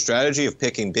blockbuster strategy of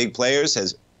picking big players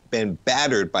has been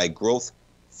battered by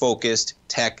growth-focused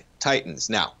tech titans.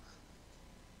 Now,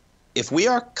 if we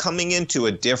are coming into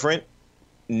a different,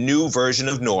 new version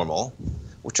of normal,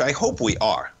 which I hope we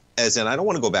are, as in I don't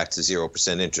want to go back to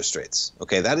 0% interest rates.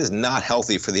 Okay, that is not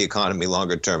healthy for the economy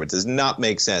longer term. It does not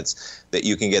make sense that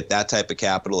you can get that type of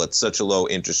capital at such a low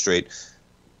interest rate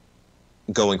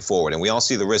going forward, and we all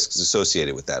see the risks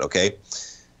associated with that, okay?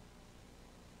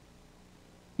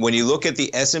 When you look at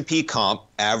the S&P comp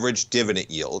average dividend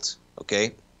yield,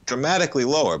 okay, dramatically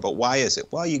lower, but why is it?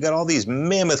 Well, you got all these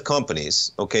mammoth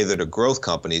companies, okay, that are growth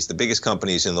companies, the biggest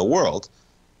companies in the world.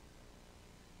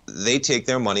 They take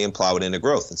their money and plow it into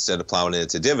growth instead of plowing it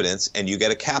into dividends, and you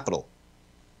get a capital,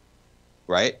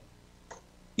 right?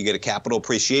 You get a capital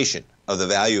appreciation of the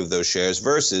value of those shares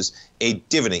versus a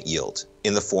dividend yield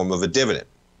in the form of a dividend.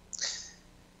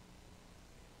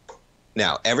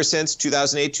 Now, ever since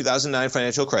 2008-2009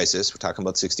 financial crisis, we're talking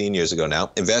about 16 years ago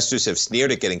now, investors have sneered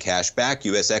at getting cash back.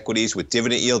 U.S. equities with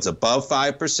dividend yields above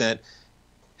 5%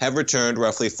 have returned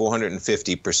roughly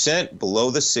 450%, below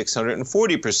the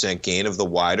 640% gain of the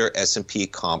wider S&P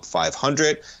Comp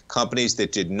 500. Companies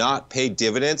that did not pay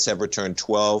dividends have returned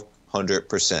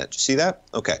 1,200%. You see that?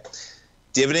 Okay.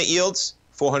 Dividend yields,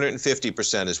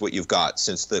 450% is what you've got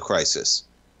since the crisis.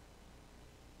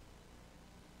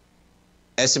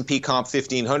 S&P Comp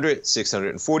 1500,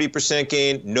 640%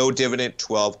 gain. No dividend,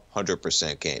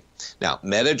 1,200% gain. Now,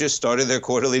 Meta just started their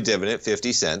quarterly dividend,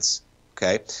 50 cents.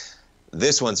 Okay.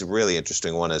 This one's a really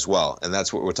interesting one as well, and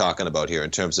that's what we're talking about here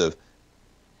in terms of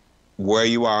where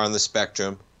you are on the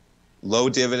spectrum. Low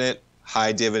dividend,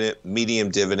 high dividend,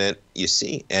 medium dividend, you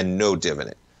see, and no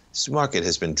dividend. This market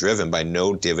has been driven by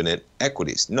no dividend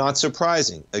equities. Not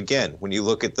surprising. Again, when you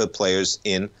look at the players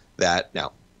in that.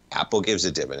 Now, Apple gives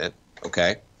a dividend,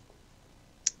 okay?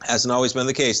 Hasn't always been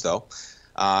the case, though.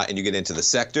 And you get into the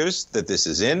sectors that this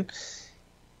is in.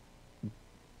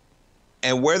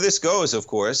 And where this goes, of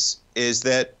course, is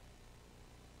that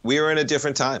we are in a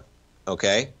different time,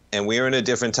 okay? And we are in a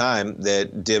different time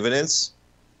that dividends,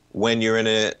 when you're in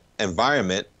an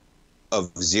environment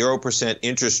of 0%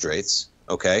 interest rates,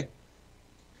 okay?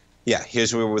 Yeah,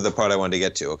 here's where the part I wanted to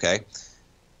get to, okay?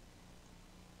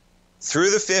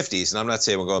 Through the 50s, and I'm not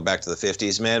saying we're going back to the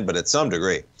 50s, man, but at some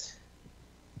degree,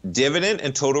 dividend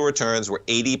and total returns were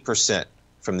 80%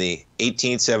 from the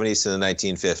 1870s to the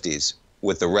 1950s,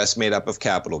 with the rest made up of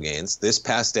capital gains. This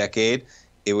past decade,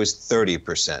 it was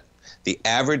 30%. The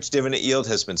average dividend yield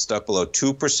has been stuck below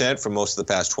 2% for most of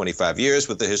the past 25 years,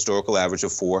 with the historical average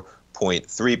of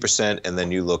 4.3%, and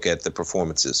then you look at the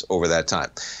performances over that time.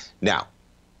 Now,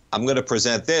 I'm going to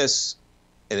present this,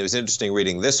 and it was interesting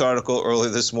reading this article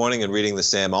earlier this morning and reading the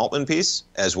Sam Altman piece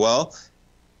as well.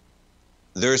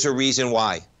 There's a reason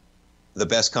why the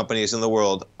best companies in the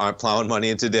world aren't plowing money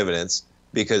into dividends,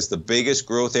 because the biggest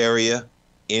growth area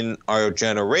in our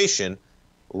generation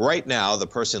right now, the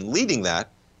person leading that,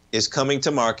 is coming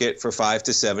to market for $5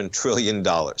 to $7 trillion.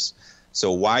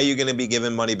 So why are you going to be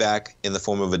giving money back in the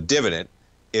form of a dividend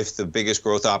if the biggest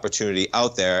growth opportunity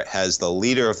out there has the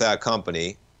leader of that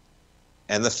company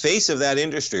and the face of that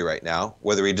industry right now,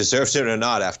 whether he deserves it or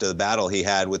not after the battle he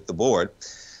had with the board,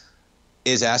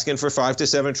 is asking for $5 to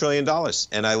 $7 trillion.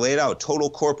 And I laid out total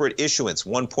corporate issuance,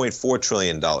 $1.4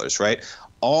 trillion, right?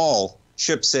 All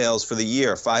chip sales for the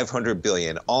year, $500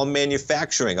 billion. All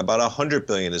manufacturing, about $100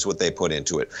 billion is what they put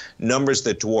into it. Numbers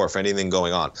that dwarf anything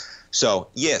going on. So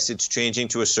yes, it's changing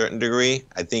to a certain degree.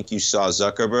 I think you saw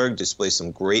Zuckerberg display some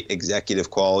great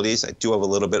executive qualities. I do have a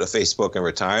little bit of Facebook in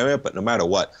retirement, but no matter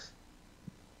what,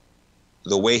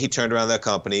 the way he turned around that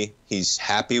company, he's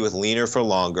happy with leaner for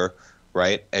longer,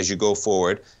 right? As you go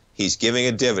forward, he's giving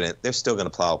a dividend. They're still going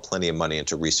to plow plenty of money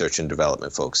into research and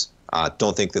development, folks.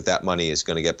 Don't think that that money is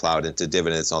going to get plowed into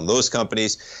dividends on those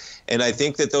companies. And I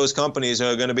think that those companies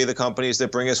are going to be the companies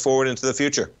that bring us forward into the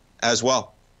future as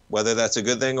well. Whether that's a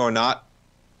good thing or not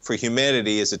for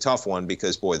humanity is a tough one,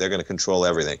 because, boy, they're going to control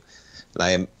everything.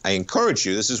 And I encourage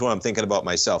you, this is what I'm thinking about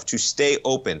myself, to stay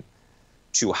open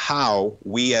to how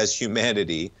we as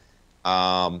humanity,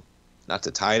 not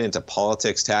to tie it into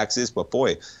politics, taxes, but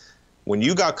boy, when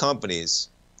you got companies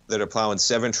that are plowing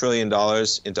 $7 trillion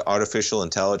into artificial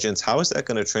intelligence, how is that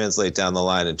going to translate down the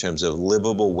line in terms of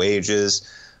livable wages?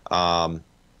 For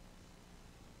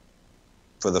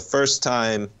the first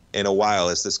time in a while,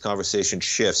 as this conversation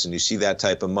shifts and you see that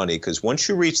type of money, because once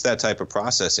you reach that type of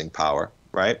processing power,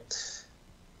 right,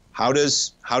 how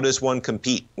does one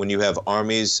compete when you have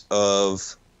armies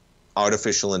of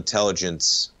artificial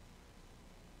intelligence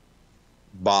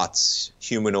bots,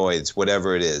 humanoids,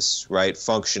 whatever it is, right,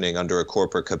 functioning under a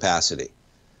corporate capacity?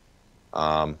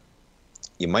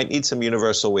 You might need some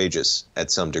universal wages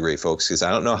at some degree, folks, because I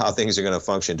don't know how things are going to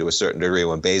function to a certain degree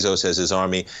when Bezos has his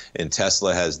army and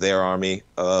Tesla has their army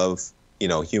of,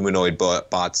 humanoid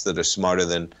bots that are smarter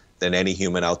than any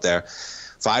human out there.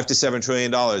 $5 to $7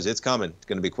 trillion, it's coming. It's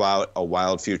going to be quite a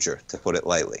wild future, to put it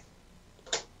lightly.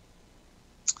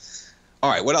 All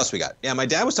right, what else we got? Yeah, my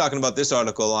dad was talking about this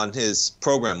article on his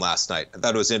program last night. I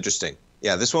thought it was interesting.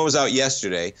 Yeah, this one was out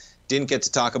yesterday. Didn't get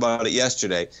to talk about it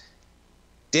yesterday.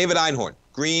 David Einhorn,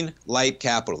 Green Light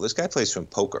Capital. This guy plays some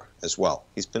poker as well.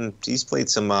 He's played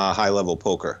some high-level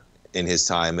poker in his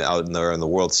time out in the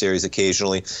World Series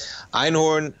occasionally.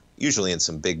 Einhorn, usually in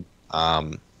some big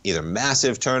either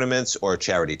massive tournaments or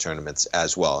charity tournaments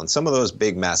as well. And some of those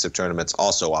big, massive tournaments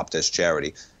also opt as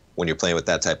charity when you're playing with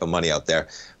that type of money out there.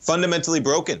 Fundamentally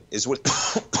broken is what,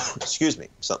 excuse me,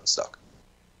 something stuck.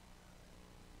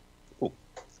 Ooh,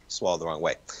 swallowed the wrong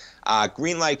way.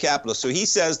 Greenlight Capital. So he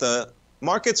says the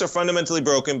markets are fundamentally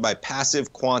broken by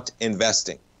passive quant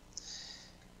investing.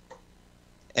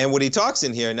 And what he talks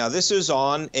in here, now this is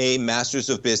on a Masters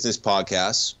of Business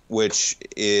podcast, which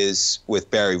is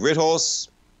with Barry Ritholtz,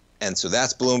 and so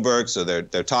that's Bloomberg. So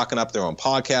they're talking up their own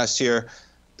podcast here.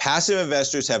 Passive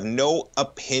investors have no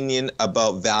opinion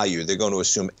about value. They're going to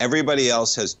assume everybody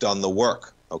else has done the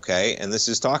work, okay? And this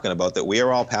is talking about that we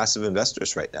are all passive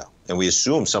investors right now, and we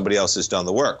assume somebody else has done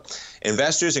the work.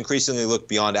 Investors increasingly look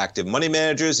beyond active money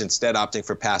managers, instead opting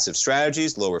for passive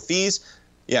strategies, lower fees.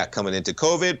 Yeah, coming into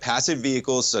COVID, passive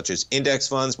vehicles such as index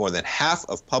funds, more than half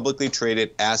of publicly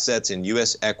traded assets in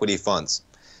U.S. equity funds.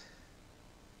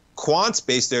 Quants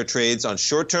base their trades on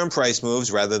short-term price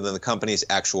moves rather than the company's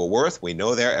actual worth. We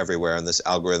know they're everywhere in this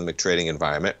algorithmic trading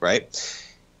environment, right?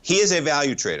 He is a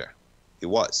value trader. He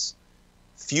was.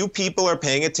 Few people are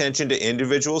paying attention to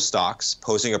individual stocks,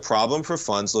 posing a problem for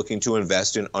funds looking to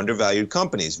invest in undervalued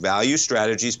companies. Value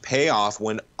strategies pay off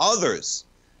when others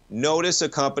notice a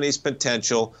company's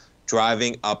potential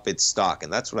driving up its stock.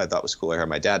 And that's what I thought was cool. I heard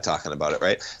my dad talking about it,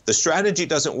 right? The strategy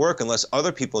doesn't work unless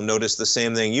other people notice the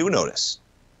same thing you notice.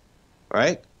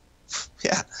 Right?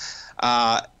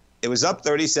 Yeah. It was up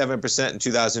 37% in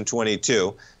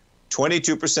 2022,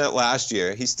 22% last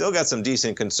year. He's still got some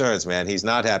decent concerns, man. He's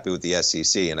not happy with the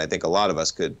SEC, and I think a lot of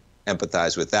us could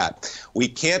empathize with that. We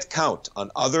can't count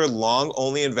on other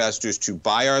long-only investors to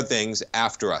buy our things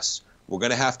after us. We're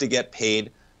going to have to get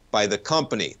paid by the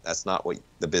company. That's not what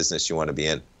the business you want to be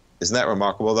in. Isn't that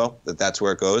remarkable, though, that that's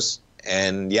where it goes?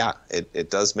 And, yeah, it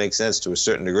does make sense to a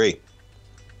certain degree.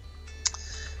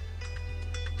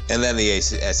 And then the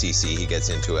SEC he gets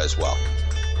into as well,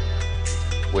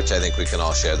 which I think we can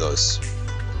all share those.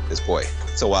 Because, boy,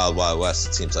 it's a wild, wild west,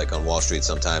 it seems like, on Wall Street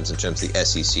sometimes in terms of the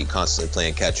SEC constantly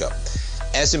playing catch-up.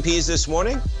 S&Ps this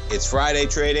morning, it's Friday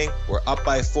trading. We're up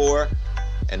by 4,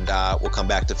 and we'll come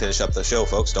back to finish up the show,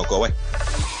 folks. Don't go away.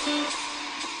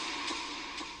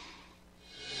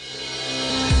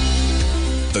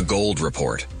 The Gold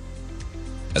Report.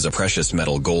 As a precious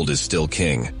metal, gold is still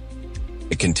king.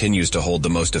 It continues to hold the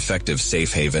most effective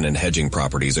safe haven and hedging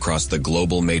properties across the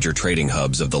global major trading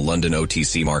hubs of the London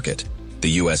OTC market,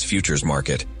 the U.S. futures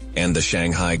market, and the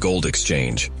Shanghai Gold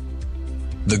Exchange.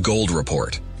 The Gold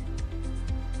Report.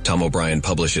 Tom O'Brien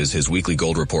publishes his weekly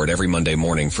gold report every Monday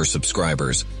morning for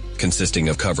subscribers, consisting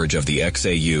of coverage of the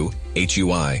XAU,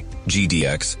 HUI,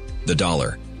 GDX, the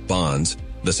dollar, bonds,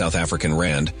 the South African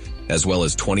rand, as well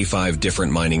as 25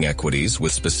 different mining equities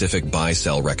with specific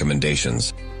buy-sell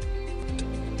recommendations.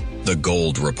 The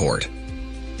Gold Report.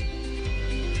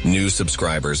 New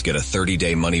subscribers get a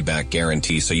 30-day money-back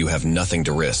guarantee so you have nothing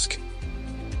to risk.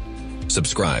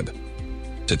 Subscribe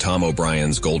to Tom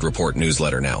O'Brien's Gold Report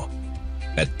newsletter now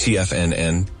at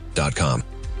TFNN.com.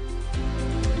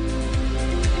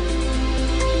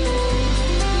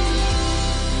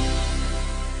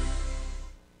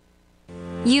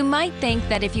 You might think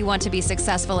that if you want to be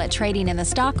successful at trading in the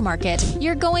stock market,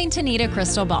 you're going to need a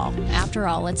crystal ball. After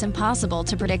all, it's impossible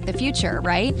to predict the future,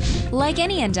 right? Like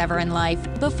any endeavor in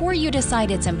life, before you decide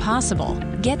it's impossible,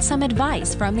 get some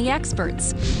advice from the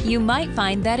experts. You might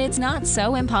find that it's not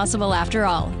so impossible after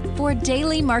all. For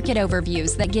daily market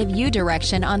overviews that give you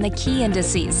direction on the key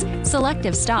indices,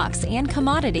 selective stocks, and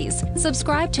commodities,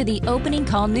 subscribe to the Opening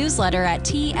Call newsletter at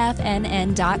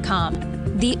TFNN.com.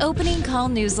 The Opening Call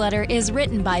newsletter is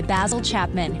written by Basil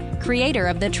Chapman, creator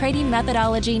of the trading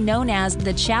methodology known as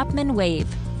the Chapman Wave.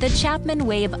 The Chapman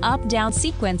Wave up-down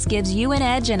sequence gives you an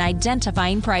edge in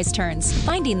identifying price turns,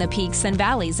 finding the peaks and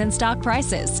valleys in stock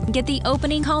prices. Get the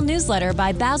Opening Call newsletter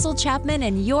by Basil Chapman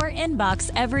in your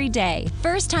inbox every day.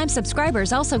 First-time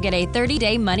subscribers also get a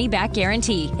 30-day money-back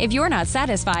guarantee. If you're not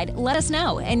satisfied, let us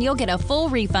know, and you'll get a full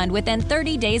refund within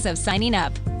 30 days of signing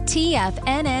up.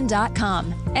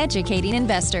 TFNN.com, educating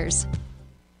investors.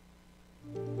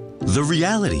 The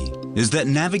reality is that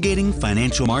navigating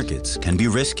financial markets can be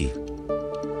risky.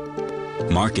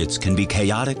 Markets can be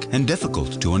chaotic and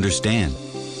difficult to understand.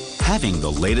 Having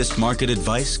the latest market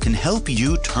advice can help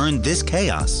you turn this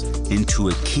chaos into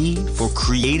a key for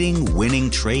creating winning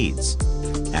trades.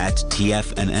 At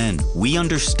TFNN, we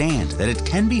understand that it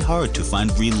can be hard to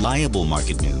find reliable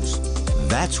market news.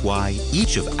 That's why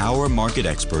each of our market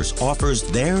experts offers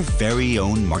their very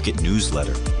own market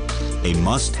newsletter, a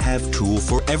must-have tool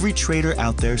for every trader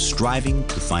out there striving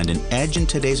to find an edge in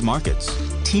today's markets.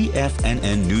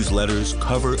 TFNN newsletters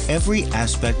cover every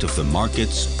aspect of the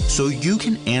markets so you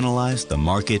can analyze the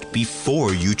market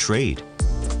before you trade.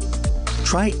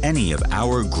 Try any of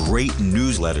our great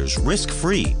newsletters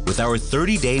risk-free with our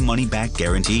 30-day money-back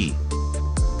guarantee.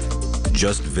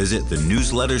 Just visit the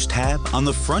Newsletters tab on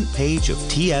the front page of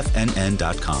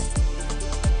TFNN.com.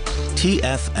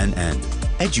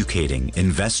 TFNN, educating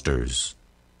investors.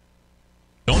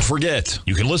 Don't forget,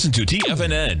 you can listen to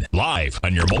TFNN live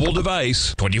on your mobile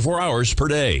device 24 hours per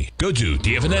day. Go to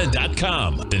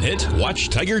TFNN.com, then hit Watch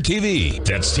Tiger TV.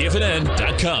 That's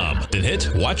TFNN.com, then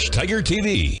hit Watch Tiger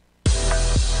TV.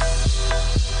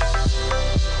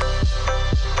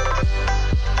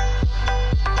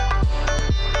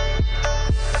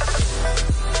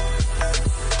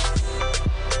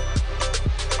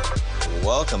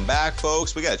 Welcome back,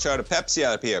 folks. We got a chart of Pepsi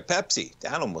out up here. Pepsi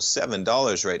down almost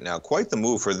 $7 right now. Quite the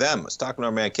move for them. I was talking to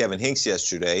our man Kevin Hinks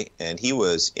yesterday, and he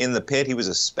was in the pit. He was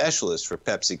a specialist for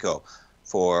PepsiCo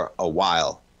for a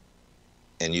while.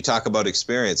 And you talk about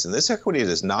experience, and this equity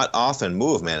does not often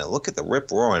move, man. And look at the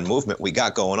rip-roaring movement we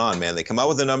got going on, man. They come out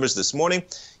with the numbers this morning.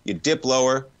 You dip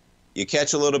lower. You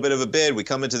catch a little bit of a bid. We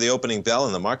come into the opening bell,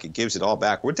 and the market gives it all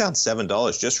back. We're down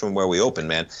 $7 just from where we opened,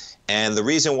 man. And the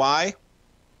reason why?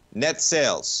 Net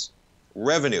sales,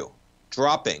 revenue,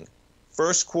 dropping.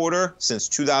 First quarter since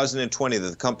 2020 that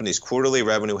the company's quarterly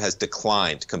revenue has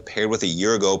declined compared with a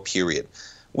year ago period.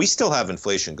 We still have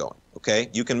inflation going, okay?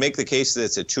 You can make the case that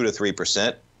it's at 2 to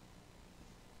 3%.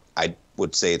 I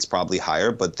would say it's probably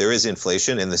higher, but there is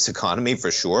inflation in this economy for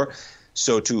sure.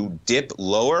 So to dip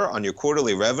lower on your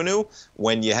quarterly revenue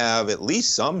when you have at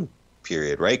least some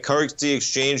period, right? Currency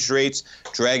exchange rates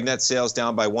drag net sales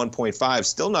down by 1.5,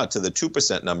 still not to the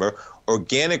 2% number.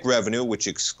 Organic revenue, which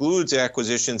excludes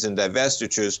acquisitions and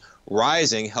divestitures,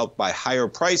 rising, helped by higher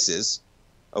prices,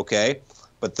 okay?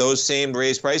 but those same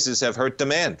raised prices have hurt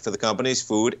demand for the company's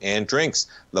food and drinks.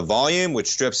 The volume,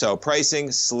 which strips out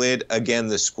pricing, slid again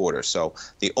this quarter. So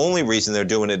the only reason they're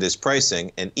doing it is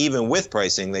pricing, and even with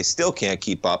pricing, they still can't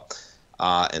keep up.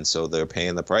 And so they're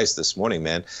paying the price this morning,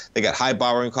 man. They got high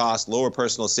borrowing costs, lower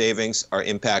personal savings are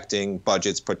impacting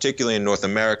budgets, particularly in North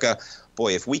America.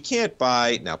 Boy, if we can't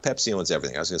buy, now Pepsi owns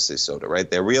everything. I was going to say soda, right?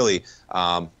 They're really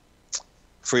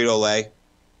Frito-Lay,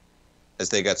 as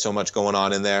they got so much going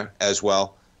on in there as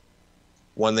well.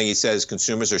 One thing he says,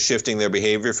 consumers are shifting their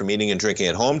behavior from eating and drinking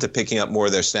at home to picking up more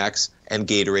of their snacks and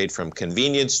Gatorade from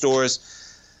convenience stores.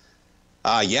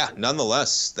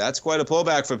 Nonetheless, that's quite a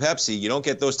pullback for Pepsi. You don't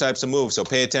get those types of moves, so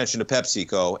pay attention to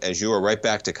PepsiCo as you are right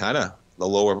back to kind of the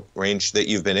lower range that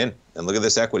you've been in. And look at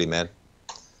this equity, man.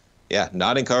 Yeah,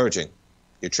 not encouraging.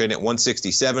 You're trading at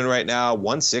 167 right now.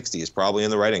 160 is probably in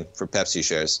the writing for Pepsi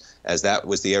shares, as that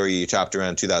was the area you chopped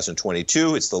around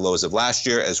 2022. It's the lows of last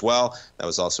year as well. That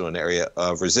was also an area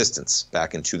of resistance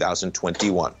back in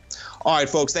 2021. All right,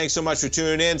 folks, thanks so much for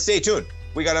tuning in. Stay tuned.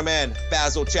 We got our man,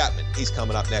 Basil Chapman. He's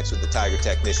coming up next with the Tiger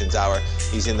Technicians Hour.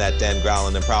 He's in that den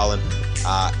growling and prowling.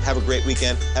 Have a great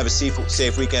weekend. Have a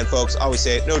safe weekend, folks. Always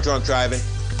say it, no drunk driving.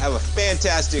 Have a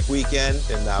fantastic weekend,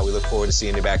 and we look forward to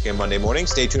seeing you back here Monday morning.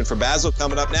 Stay tuned for Basil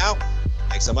coming up now.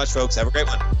 Thanks so much, folks. Have a great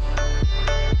one.